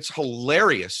quarterback, but it's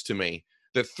hilarious to me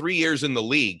that 3 years in the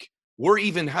league, we're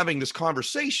even having this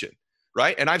conversation,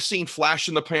 right? And I've seen flash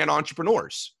in the pan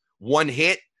entrepreneurs. One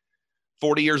hit,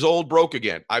 40 years old, broke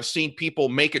again. I've seen people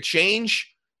make a change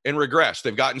and regress.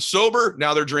 They've gotten sober,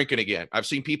 now they're drinking again. I've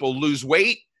seen people lose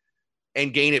weight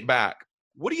and gain it back.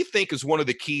 What do you think is one of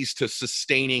the keys to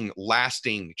sustaining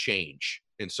lasting change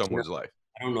in someone's life?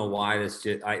 I don't know why this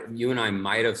just, you and I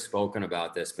might have spoken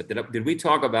about this, but did we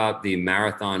talk about the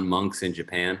marathon monks in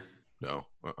Japan? No.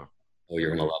 Oh,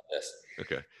 you're going to love this.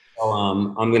 Okay. So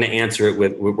I'm going to answer it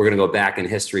with, we're going to go back in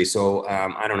history. So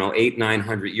I don't know,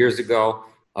 800-900 years ago,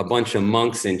 a bunch of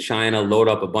monks in China load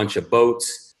up a bunch of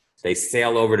boats. They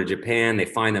sail over to Japan. They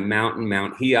find a mountain,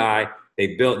 Mount Hiei.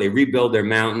 They rebuild their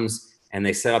mountains, and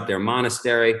they set up their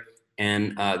monastery.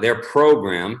 And their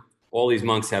program, all these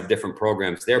monks have different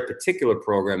programs. Their particular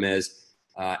program is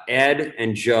Ed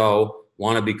and Joe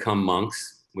want to become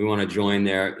monks. We want to join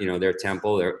their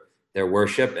temple, their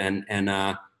worship. And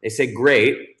they say,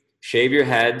 great, shave your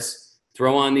heads,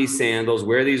 throw on these sandals,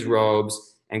 wear these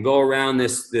robes, and go around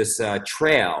this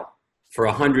trail for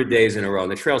 100 days in a row.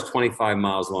 And the trail's 25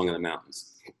 miles long in the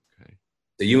mountains. Okay.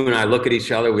 So you and I look at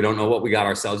each other. We don't know what we got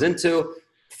ourselves into.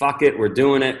 Fuck it, we're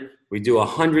doing it. We do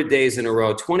 100 days in a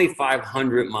row,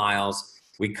 2,500 miles.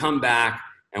 We come back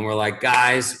and we're like,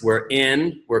 guys, we're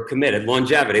committed.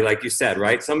 Longevity, like you said,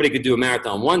 right? Somebody could do a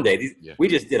marathon one day. Yeah. We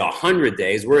just did 100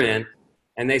 days, we're in.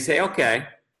 And they say, okay,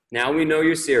 now we know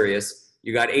you're serious.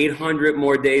 You got 800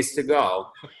 more days to go.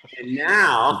 And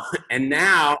now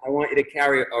I want you to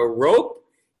carry a rope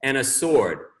and a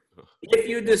sword. If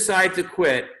you decide to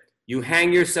quit, you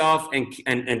hang yourself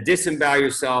and disembowel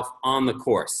yourself on the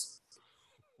course.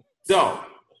 So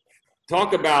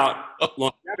talk about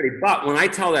longevity. But when I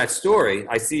tell that story,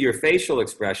 I see your facial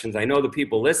expressions. I know the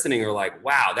people listening are like,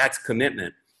 wow, that's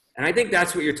commitment. And I think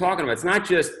that's what you're talking about. It's not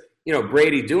just,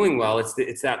 Brady doing well.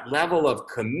 It's that level of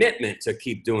commitment to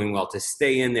keep doing well, to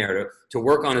stay in there, to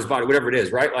work on his body, whatever it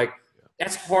is, right? Like,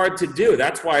 that's hard to do.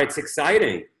 That's why it's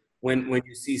exciting when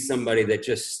you see somebody that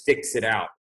just sticks it out.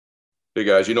 Hey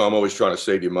guys, I'm always trying to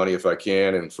save you money if I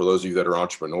can. And for those of you that are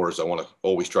entrepreneurs, I want to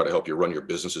always try to help you run your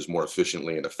businesses more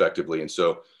efficiently and effectively. And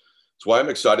so that's why I'm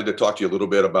excited to talk to you a little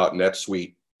bit about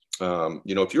NetSuite.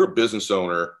 If you're a business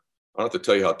owner, I don't have to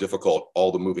tell you how difficult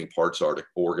all the moving parts are to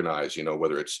organize,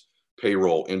 whether it's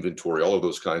payroll, inventory, all of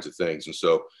those kinds of things. And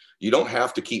so you don't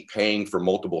have to keep paying for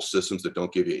multiple systems that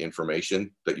don't give you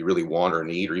information that you really want or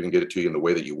need, or even get it to you in the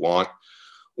way that you want,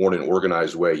 or in an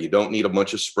organized way. You don't need a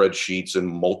bunch of spreadsheets and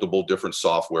multiple different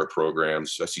software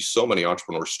programs. I see so many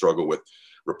entrepreneurs struggle with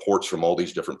reports from all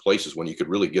these different places when you could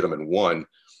really get them in one.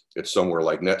 It's somewhere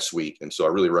like NetSuite. And so I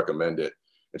really recommend it.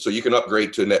 And so you can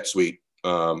upgrade to NetSuite.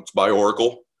 It's by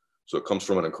Oracle. So it comes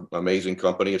from an amazing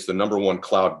company. It's the #1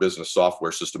 cloud business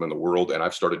software system in the world. And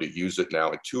I've started to use it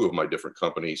now in 2 of my different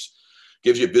companies.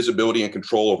 Gives you visibility and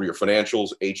control over your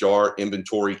financials, HR,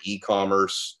 inventory,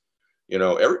 e-commerce,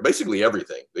 basically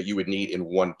everything that you would need in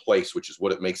one place, which is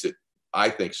what it makes it, I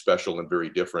think, special and very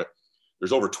different.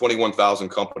 There's over 21,000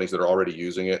 companies that are already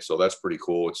using it. So that's pretty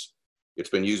cool. It's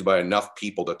been used by enough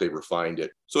people that they've refined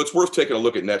it. So it's worth taking a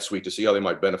look at NetSuite to see how they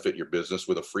might benefit your business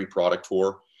with a free product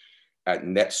tour at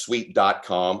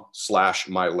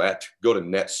netsuite.com/Mylett. Go to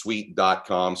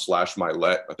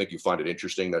netsuite.com/Mylett. I think you find it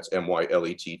interesting. That's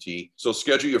MYLETT. So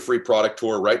schedule your free product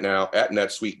tour right now at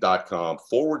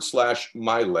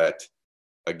netsuite.com/Mylett.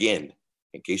 Again,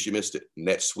 In case you missed it,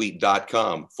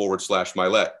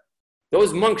 netsuite.com/Mylett.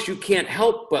 Those monks you can't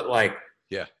help but like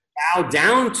bow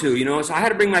down to, you know. So I had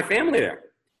to bring my family there.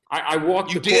 I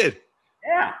walked. You did?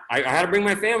 Yeah, I had to bring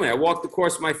my family. I walked the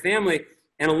course with my family,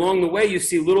 and along the way, you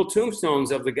see little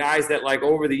tombstones of the guys that, like,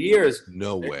 over the years,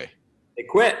 they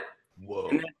quit. Whoa!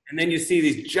 And then you see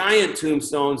these giant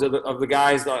tombstones of the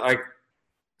guys that, like,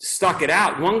 stuck it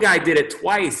out. One guy did it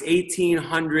twice,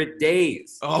 1,800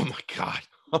 days. Oh my God!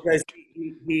 Because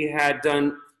he had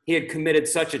committed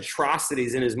such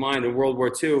atrocities in his mind in World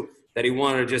War II that he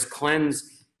wanted to just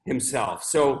cleanse himself.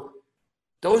 So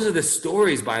those are the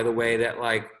stories, by the way, that,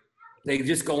 like, they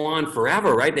just go on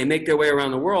forever, right? They make their way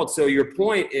around the world. So your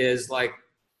point is, like,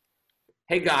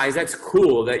 hey guys, that's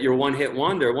cool that you're one hit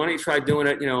wonder. Why don't you try doing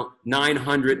it,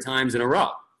 900 times in a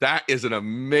row? That is an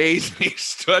amazing,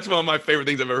 that's one of my favorite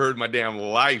things I've ever heard in my damn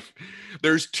life.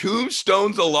 There's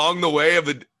tombstones along the way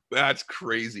that's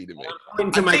crazy to me.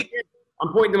 I'm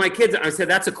pointing to my kids. I said,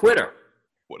 that's a quitter.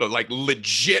 What a, like,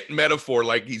 legit metaphor.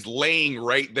 Like, he's laying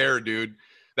right there, dude.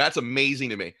 That's amazing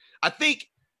to me. I think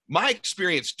my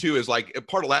experience too is, like, a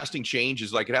part of lasting change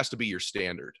is, like, it has to be your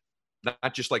standard,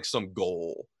 not just like some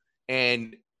goal.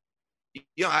 And,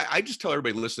 I just tell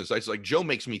everybody listening, it's like, Joe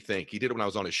makes me think. He did it when I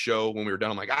was on his show when we were done.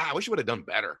 I'm like, I wish I would have done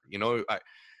better.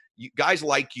 Guys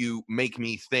like you make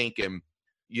me think. And,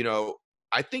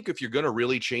 I think if you're going to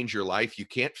really change your life, you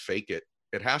can't fake it.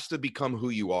 It has to become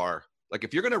who you are. Like,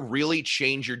 if you're going to really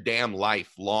change your damn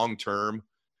life long-term,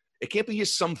 it can't be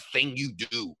just something you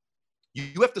do.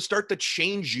 You have to start to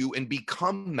change you and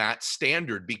become that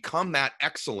standard, become that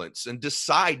excellence, and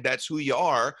decide that's who you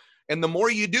are. And the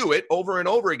more you do it over and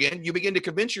over again, you begin to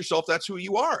convince yourself that's who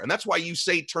you are. And that's why you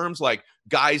say terms like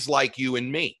guys like you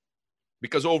and me,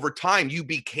 because over time you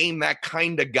became that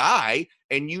kind of guy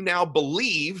and you now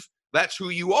believe that's who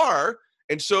you are.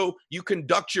 And so you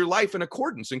conduct your life in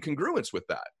accordance and congruence with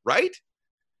that, right?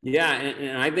 Yeah,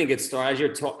 and I think it's as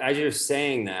you're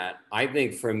saying that, I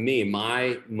think for me,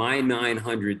 my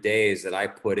 900 days that I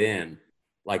put in,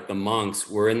 like the monks,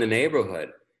 were in the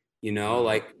neighborhood,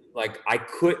 like I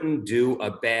couldn't do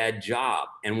a bad job.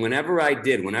 And whenever I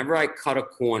cut a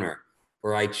corner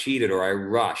or I cheated or I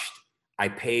rushed, I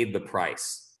paid the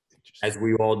price, as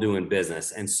we all do in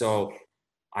business. And so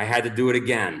I had to do it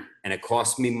again, and it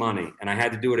cost me money, and I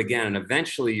had to do it again. And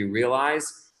eventually you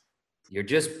realize you're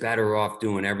just better off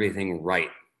doing everything right?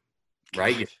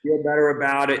 You feel better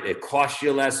about it. It costs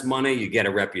you less money. You get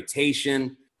a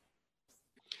reputation.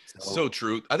 So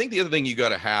true. I think the other thing you got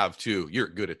to have too, you're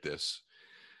good at this,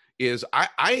 is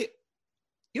I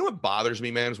what bothers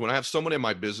me, man, is when I have someone in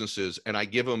my businesses and I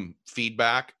give them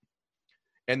feedback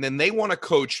and then they want to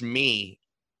coach me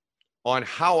on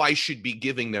how I should be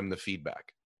giving them the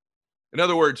feedback. In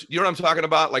other words, you know what I'm talking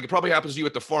about? Like, it probably happens to you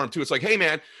at the farm too. It's like, hey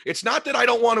man, it's not that I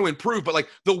don't want to improve, but like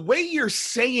the way you're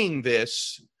saying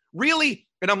this really,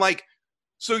 and I'm like,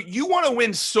 so you want to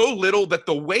win so little that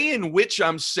the way in which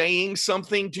I'm saying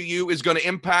something to you is going to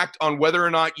impact on whether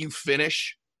or not you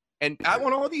finish. And I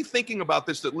want all of you thinking about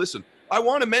this, that listen, I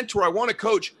want a mentor, I want a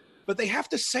coach, but they have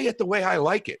to say it the way I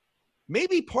like it.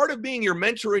 Maybe part of being your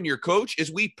mentor and your coach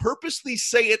is we purposely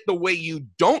say it the way you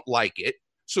don't like it,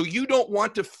 so you don't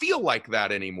want to feel like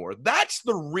that anymore. That's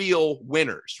the real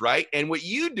winners, right? And what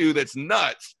you do that's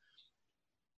nuts,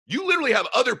 you literally have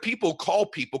other people call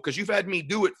people, because you've had me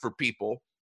do it for people,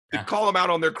 to call them out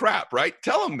on their crap, right?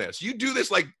 Tell them this. You do this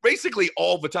like basically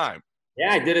all the time.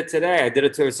 Yeah, I did it today. I did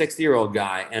it to a 60-year-old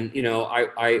guy. And,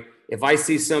 if I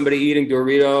see somebody eating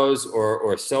Doritos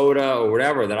or soda or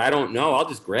whatever that I don't know, I'll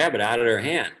just grab it out of their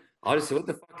hand. I'll just say, what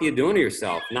the fuck are you doing to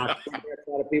yourself? Not a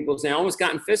lot of people say, I almost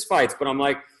got in fist fights, but I'm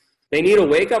like, they need a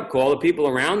wake-up call. The people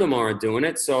around them aren't doing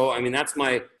it. So, I mean,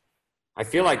 I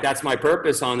feel like that's my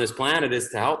purpose on this planet, is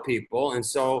to help people. And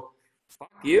so,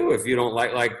 fuck you if you don't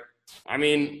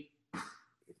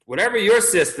whatever your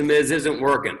system isn't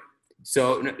working.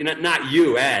 So, not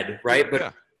you, Ed, right? But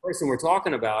the person we're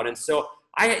talking about. And so,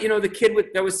 the kid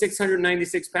that was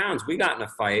 696 pounds, we got in a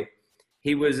fight.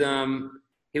 He was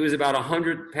about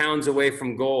 100 pounds away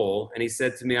from goal. And he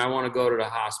said to me, I want to go to the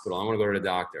hospital. I want to go to the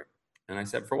doctor. And I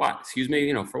said, for what? Excuse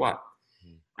me, for what?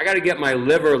 I got to get my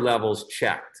liver levels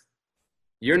checked.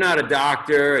 You're not a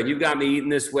doctor, and you've got me eating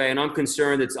this way, and I'm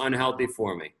concerned it's unhealthy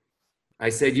for me. I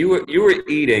said, you were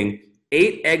eating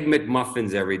 8 Egg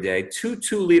McMuffins every day, 2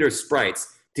 2-liter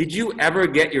Sprites. Did you ever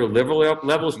get your liver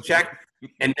levels checked?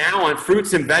 And now on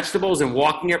fruits and vegetables and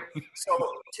walking it. So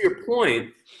to your point,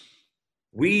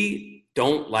 we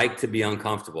don't like to be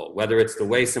uncomfortable, whether it's the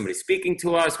way somebody's speaking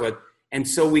to us, and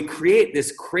so we create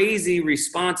this crazy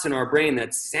response in our brain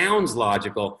that sounds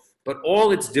logical, but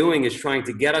all it's doing is trying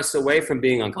to get us away from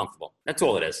being uncomfortable. That's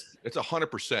all it is. It's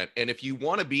 100%. And if you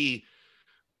want to be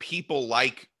people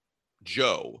like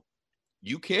Joe,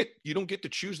 you don't get to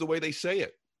choose the way they say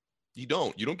it. You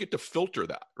don't get to filter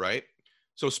that, right?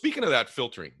 So speaking of that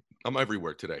filtering, I'm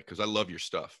everywhere today because I love your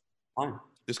stuff. Fine.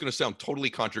 This is going to sound totally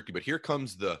contradictory, but here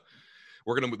comes that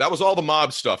was all the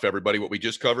mob stuff, everybody, what we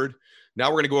just covered. Now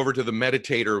we're going to go over to the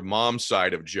meditator mom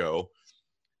side of Joe.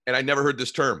 And I never heard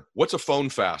this term. What's a phone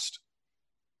fast?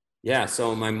 Yeah.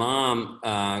 So my mom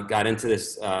got into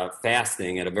this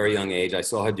fasting at a very young age. I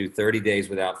saw her do 30 days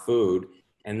without food.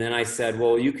 And then I said,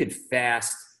 well, you could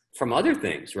fast from other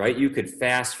things, right? You could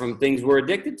fast from things we're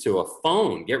addicted to, a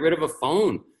phone. Get rid of a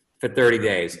phone for 30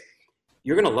 days.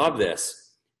 You're going to love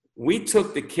this. We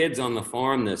took the kids on the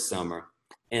farm this summer,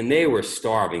 and they were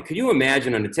starving. Could you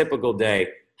imagine on a typical day,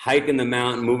 hiking the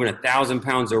mountain, moving 1,000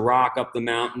 pounds of rock up the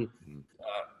mountain,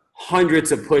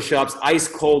 hundreds of push-ups, ice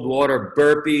cold water,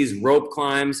 burpees, rope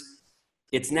climbs.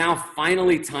 It's now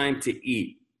finally time to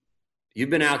eat.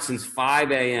 You've been out since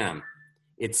 5 a.m.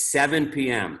 It's 7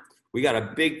 p.m. We got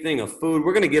a big thing of food.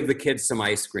 We're going to give the kids some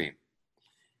ice cream.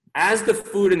 As the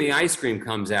food and the ice cream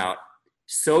comes out,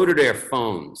 so do their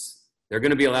phones. They're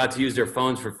going to be allowed to use their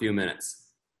phones for a few minutes.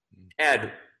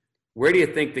 Ed, where do you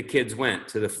think the kids went?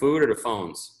 To the food or the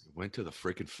phones? Went to the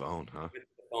freaking phone, huh? The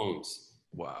phones.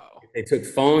 Wow. They took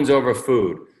phones over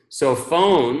food. So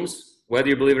phones, whether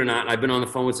you believe it or not, I've been on the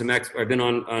phone with I've been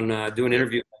on doing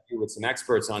interviews with some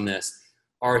experts on this,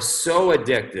 are so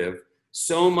addictive.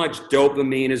 So much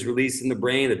dopamine is released in the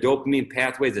brain, the dopamine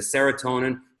pathways, the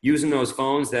serotonin, using those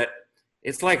phones that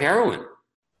it's like heroin.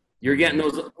 You're getting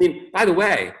those. I mean, by the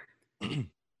way,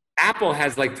 Apple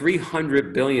has like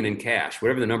 300 billion in cash,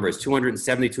 whatever the number is,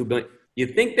 272 billion. You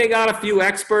think they got a few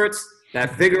experts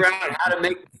that figure out how to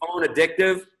make the phone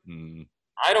addictive?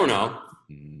 I don't know.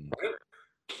 Right?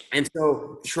 And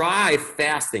so try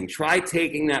fasting. Try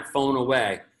taking that phone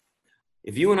away.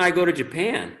 If you and I go to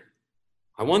Japan,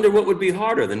 I wonder what would be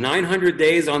harder, the 900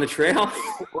 days on the trail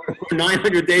or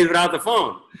 900 days without the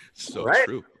phone. So right?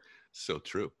 True. So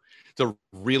true. It's a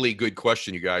really good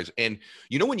question, you guys. And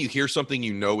you know when you hear something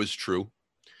you know is true?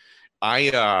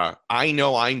 I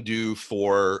know I'm due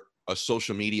for a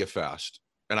social media fast.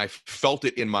 And I felt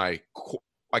it in my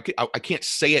 – I can't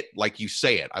say it like you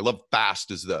say it. I love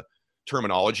fast as the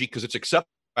terminology because it's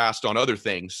accepted fast on other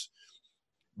things.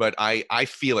 But I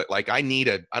feel it like I need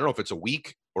I don't know if it's a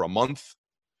week or a month.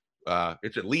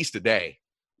 It's at least a day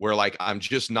where like I'm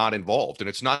just not involved. And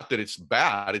it's not that it's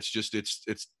bad. It's just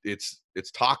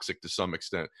it's toxic to some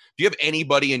extent. Do you have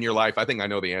anybody in your life – I think I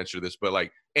know the answer to this, but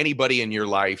like anybody in your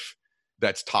life –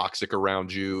 that's toxic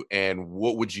around you? And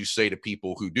what would you say to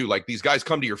people who do? Like these guys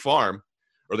come to your farm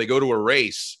or they go to a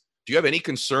race. Do you have any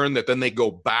concern that then they go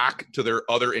back to their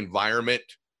other environment,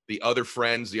 the other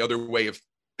friends, the other way of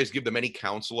 – guys give them any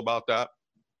counsel about that?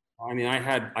 I mean, I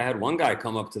had one guy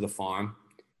come up to the farm.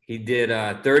 He did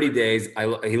 30 days.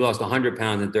 He lost 100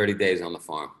 pounds in 30 days on the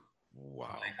farm.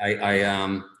 Wow.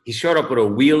 He showed up with a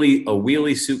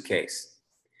wheelie suitcase.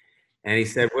 And he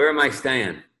said, "Where am I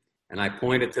staying?" And I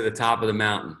pointed to the top of the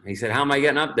mountain. He said, "How am I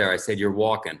getting up there?" I said, "You're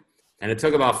walking." And it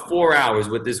took about 4 hours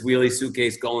with this wheelie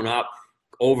suitcase going up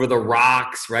over the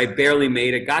rocks, right? Barely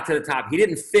made it. Got to the top. He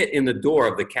didn't fit in the door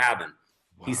of the cabin.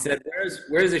 Wow. He said,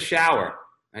 where's the shower?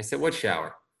 I said, "What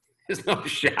shower?" "There's no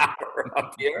shower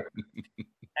up here."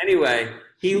 Anyway,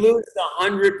 he lost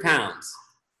 100 pounds,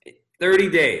 30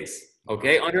 days.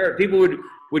 Okay. People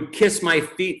would kiss my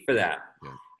feet for that.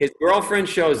 Yeah. His girlfriend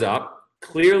shows up.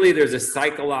 Clearly, there's a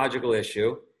psychological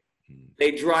issue.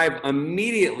 They drive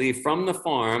immediately from the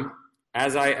farm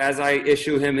as I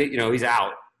issue him. You know, he's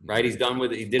out, right? He's done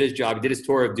with it. He did his job. He did his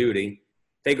tour of duty.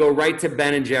 They go right to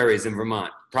Ben & Jerry's in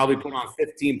Vermont. Probably put on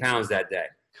 15 pounds that day.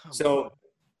 So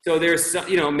there's,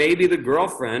 you know, maybe the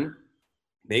girlfriend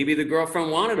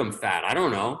wanted him fat. I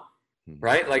don't know,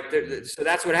 right? Like, so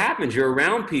that's what happens. You're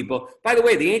around people. By the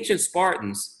way, the ancient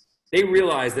Spartans, they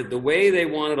realized that the way they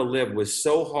wanted to live was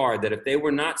so hard that if they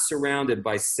were not surrounded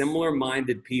by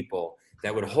similar-minded people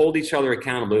that would hold each other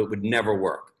accountable, it would never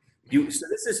work. So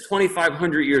this is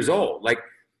 2,500 years old. Like,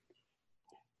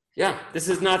 yeah, this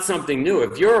is not something new.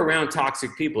 If you're around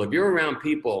toxic people, if you're around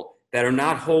people that are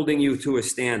not holding you to a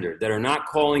standard, that are not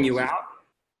calling you out,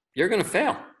 you're going to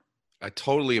fail. I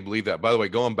totally believe that. By the way,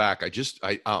 going back,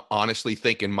 I honestly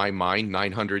think in my mind,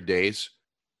 900 days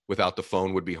without the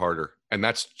phone would be harder. And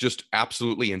that's just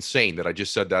absolutely insane that I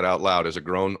just said that out loud as a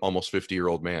grown, almost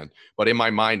 50-year-old man. But in my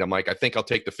mind, I'm like, I think I'll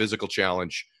take the physical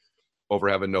challenge over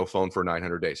having no phone for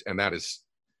 900 days. And that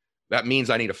means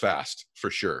I need a fast for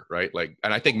sure, right? Like,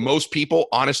 and I think most people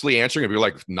honestly answering, if you're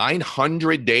like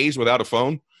 900 days without a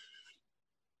phone,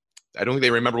 I don't think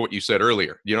they remember what you said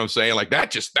earlier. You know what I'm saying? Like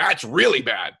that's really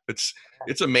bad.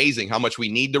 It's amazing how much we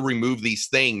need to remove these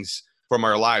things from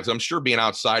our lives. I'm sure being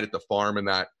outside at the farm and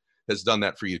that has done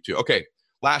that for you too. Okay.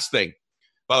 Last thing.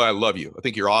 By the way, I love you. I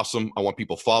think you're awesome. I want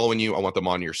people following you. I want them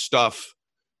on your stuff.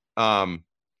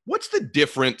 What's the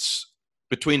difference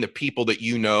between the people that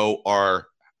you know are,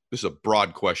 this is a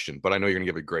broad question, but I know you're going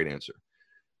to give a great answer.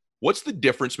 What's the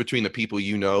difference between the people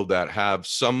you know that have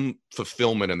some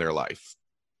fulfillment in their life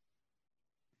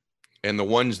and the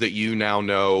ones that you now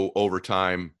know over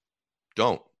time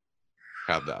don't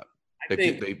have that?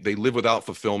 They live without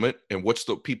fulfillment. And what's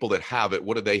the people that have it?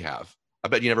 What do they have? I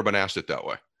bet you never been asked it that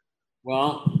way.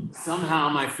 Well, somehow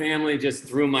my family just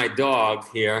threw my dog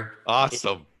here.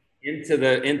 Awesome. Into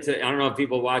I don't know if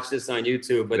people watch this on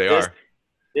YouTube, but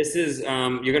this is,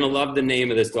 you're going to love the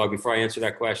name of this dog before I answer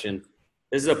that question.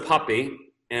 This is a puppy,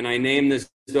 and I named this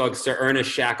dog Sir Ernest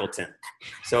Shackleton.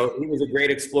 So he was a great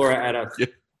explorer out of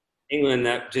England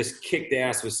that just kicked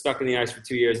ass, was stuck in the ice for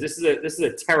 2 years. This is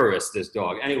a terrorist, this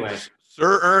dog. Anyway.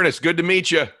 Sir Ernest, good to meet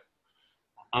you.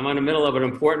 I'm in the middle of an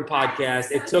important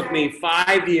podcast. It took me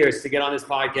 5 years to get on this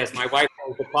podcast. My wife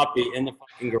owns the puppy in the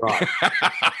fucking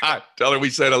garage. Tell her we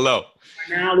said hello.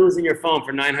 You're now losing your phone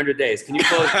for 900 days. Can you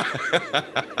close?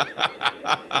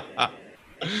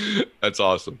 That's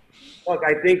awesome. Look,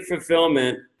 I think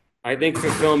fulfillment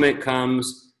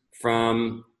comes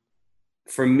from,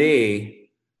 for me,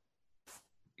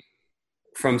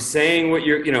 from saying what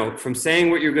you're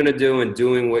going to do and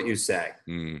doing what you say.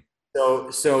 Mm.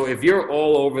 So if you're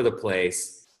all over the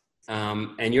place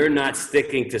and you're not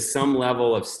sticking to some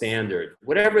level of standard,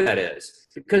 whatever that is,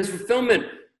 because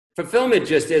fulfillment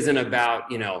just isn't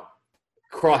about,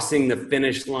 crossing the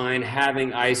finish line,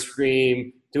 having ice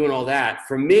cream, doing all that.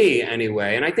 For me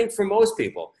anyway, and I think for most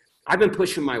people, I've been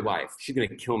pushing my wife. She's going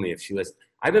to kill me if she listens.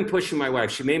 I've been pushing my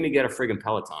wife. She made me get a friggin'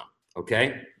 Peloton,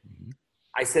 okay? Mm-hmm.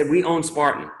 I said, we own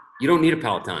Spartan. You don't need a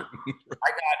Peloton. I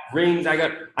got rings.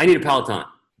 I need a Peloton.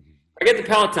 I get the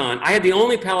Peloton. I had the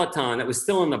only Peloton that was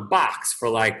still in the box for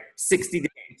like 60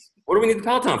 days. What do we need the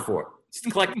Peloton for? Just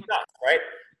to collect stuff, right?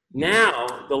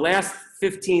 Now, the last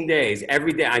 15 days,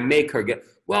 every day I make her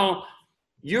well,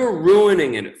 you're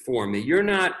ruining it for me. You're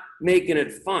not making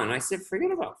it fun. I said,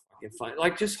 forget about fucking fun.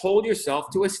 Like, just hold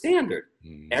yourself to a standard.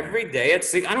 Every day at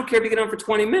 6, I don't care if you get on for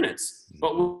 20 minutes.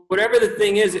 But whatever the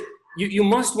thing is, you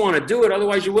must want to do it.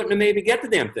 Otherwise, you wouldn't have maybe get the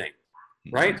damn thing,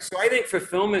 right? So I think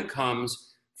fulfillment comes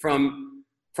from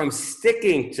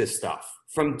sticking to stuff,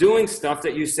 from doing stuff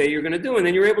that you say you're going to do. And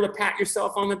then you're able to pat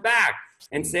yourself on the back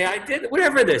and say, I did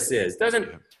whatever this is. Doesn't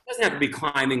have to be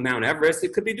climbing Mount Everest.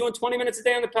 It could be doing 20 minutes a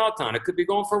day on the Peloton. It could be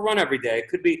going for a run every day. It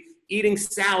could be eating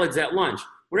salads at lunch.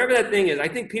 Whatever that thing is, I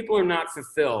think people are not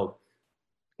fulfilled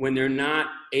when they're not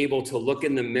able to look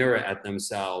in the mirror at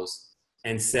themselves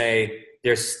and say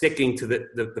they're sticking to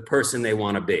the person they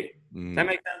want to be. Does that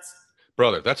make sense?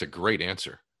 Brother, that's a great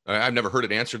answer. I've never heard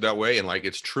it answered that way, and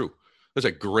it's true. That's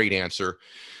a great answer,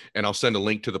 and I'll send a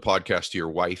link to the podcast to your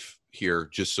wife here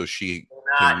just so she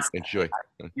can enjoy.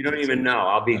 You don't even know.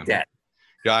 I'll be dead.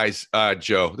 Guys,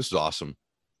 Joe, this is awesome.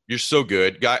 You're so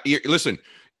good. Listen,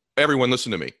 everyone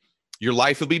listen to me. Your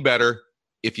life will be better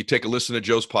if you take a listen to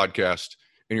Joe's podcast,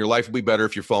 and your life will be better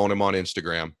if you're following him on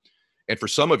Instagram. And for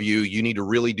some of you, you need to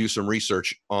really do some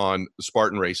research on the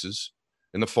Spartan races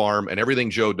and the farm and everything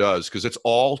Joe does, because it's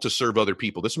all to serve other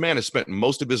people. This man has spent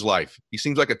most of his life. He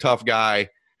seems like a tough guy.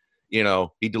 He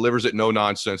delivers it no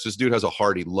nonsense. This dude has a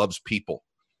heart. He loves people,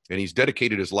 and he's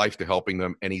dedicated his life to helping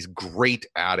them, and he's great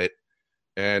at it.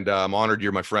 And I'm honored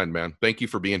you're my friend, man. Thank you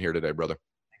for being here today, brother.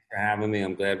 Thanks for having me.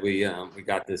 I'm glad we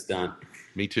got this done.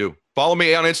 Me too. Follow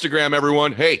me on Instagram,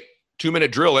 everyone. Hey,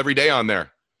 2-minute drill every day on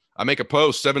there. I make a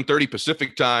post 7:30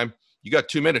 Pacific time. You got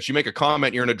 2 minutes. You make a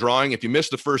comment, you're in a drawing. If you miss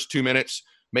the first 2 minutes,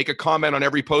 make a comment on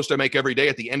every post I make every day.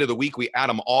 At the end of the week, we add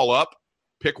them all up,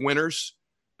 pick winners.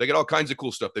 They get all kinds of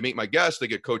cool stuff. They meet my guests. They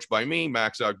get coached by me,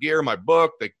 MaxOut gear, my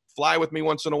book. They fly with me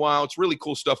once in a while. It's really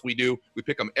cool stuff we do. We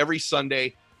pick them every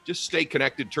Sunday. Just stay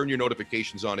connected. Turn your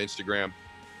notifications on Instagram.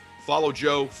 Follow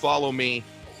Joe. Follow me.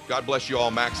 God bless you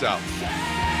all. MaxOut.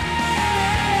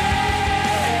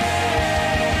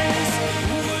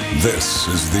 This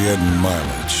is the Ed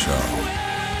Mylett Show.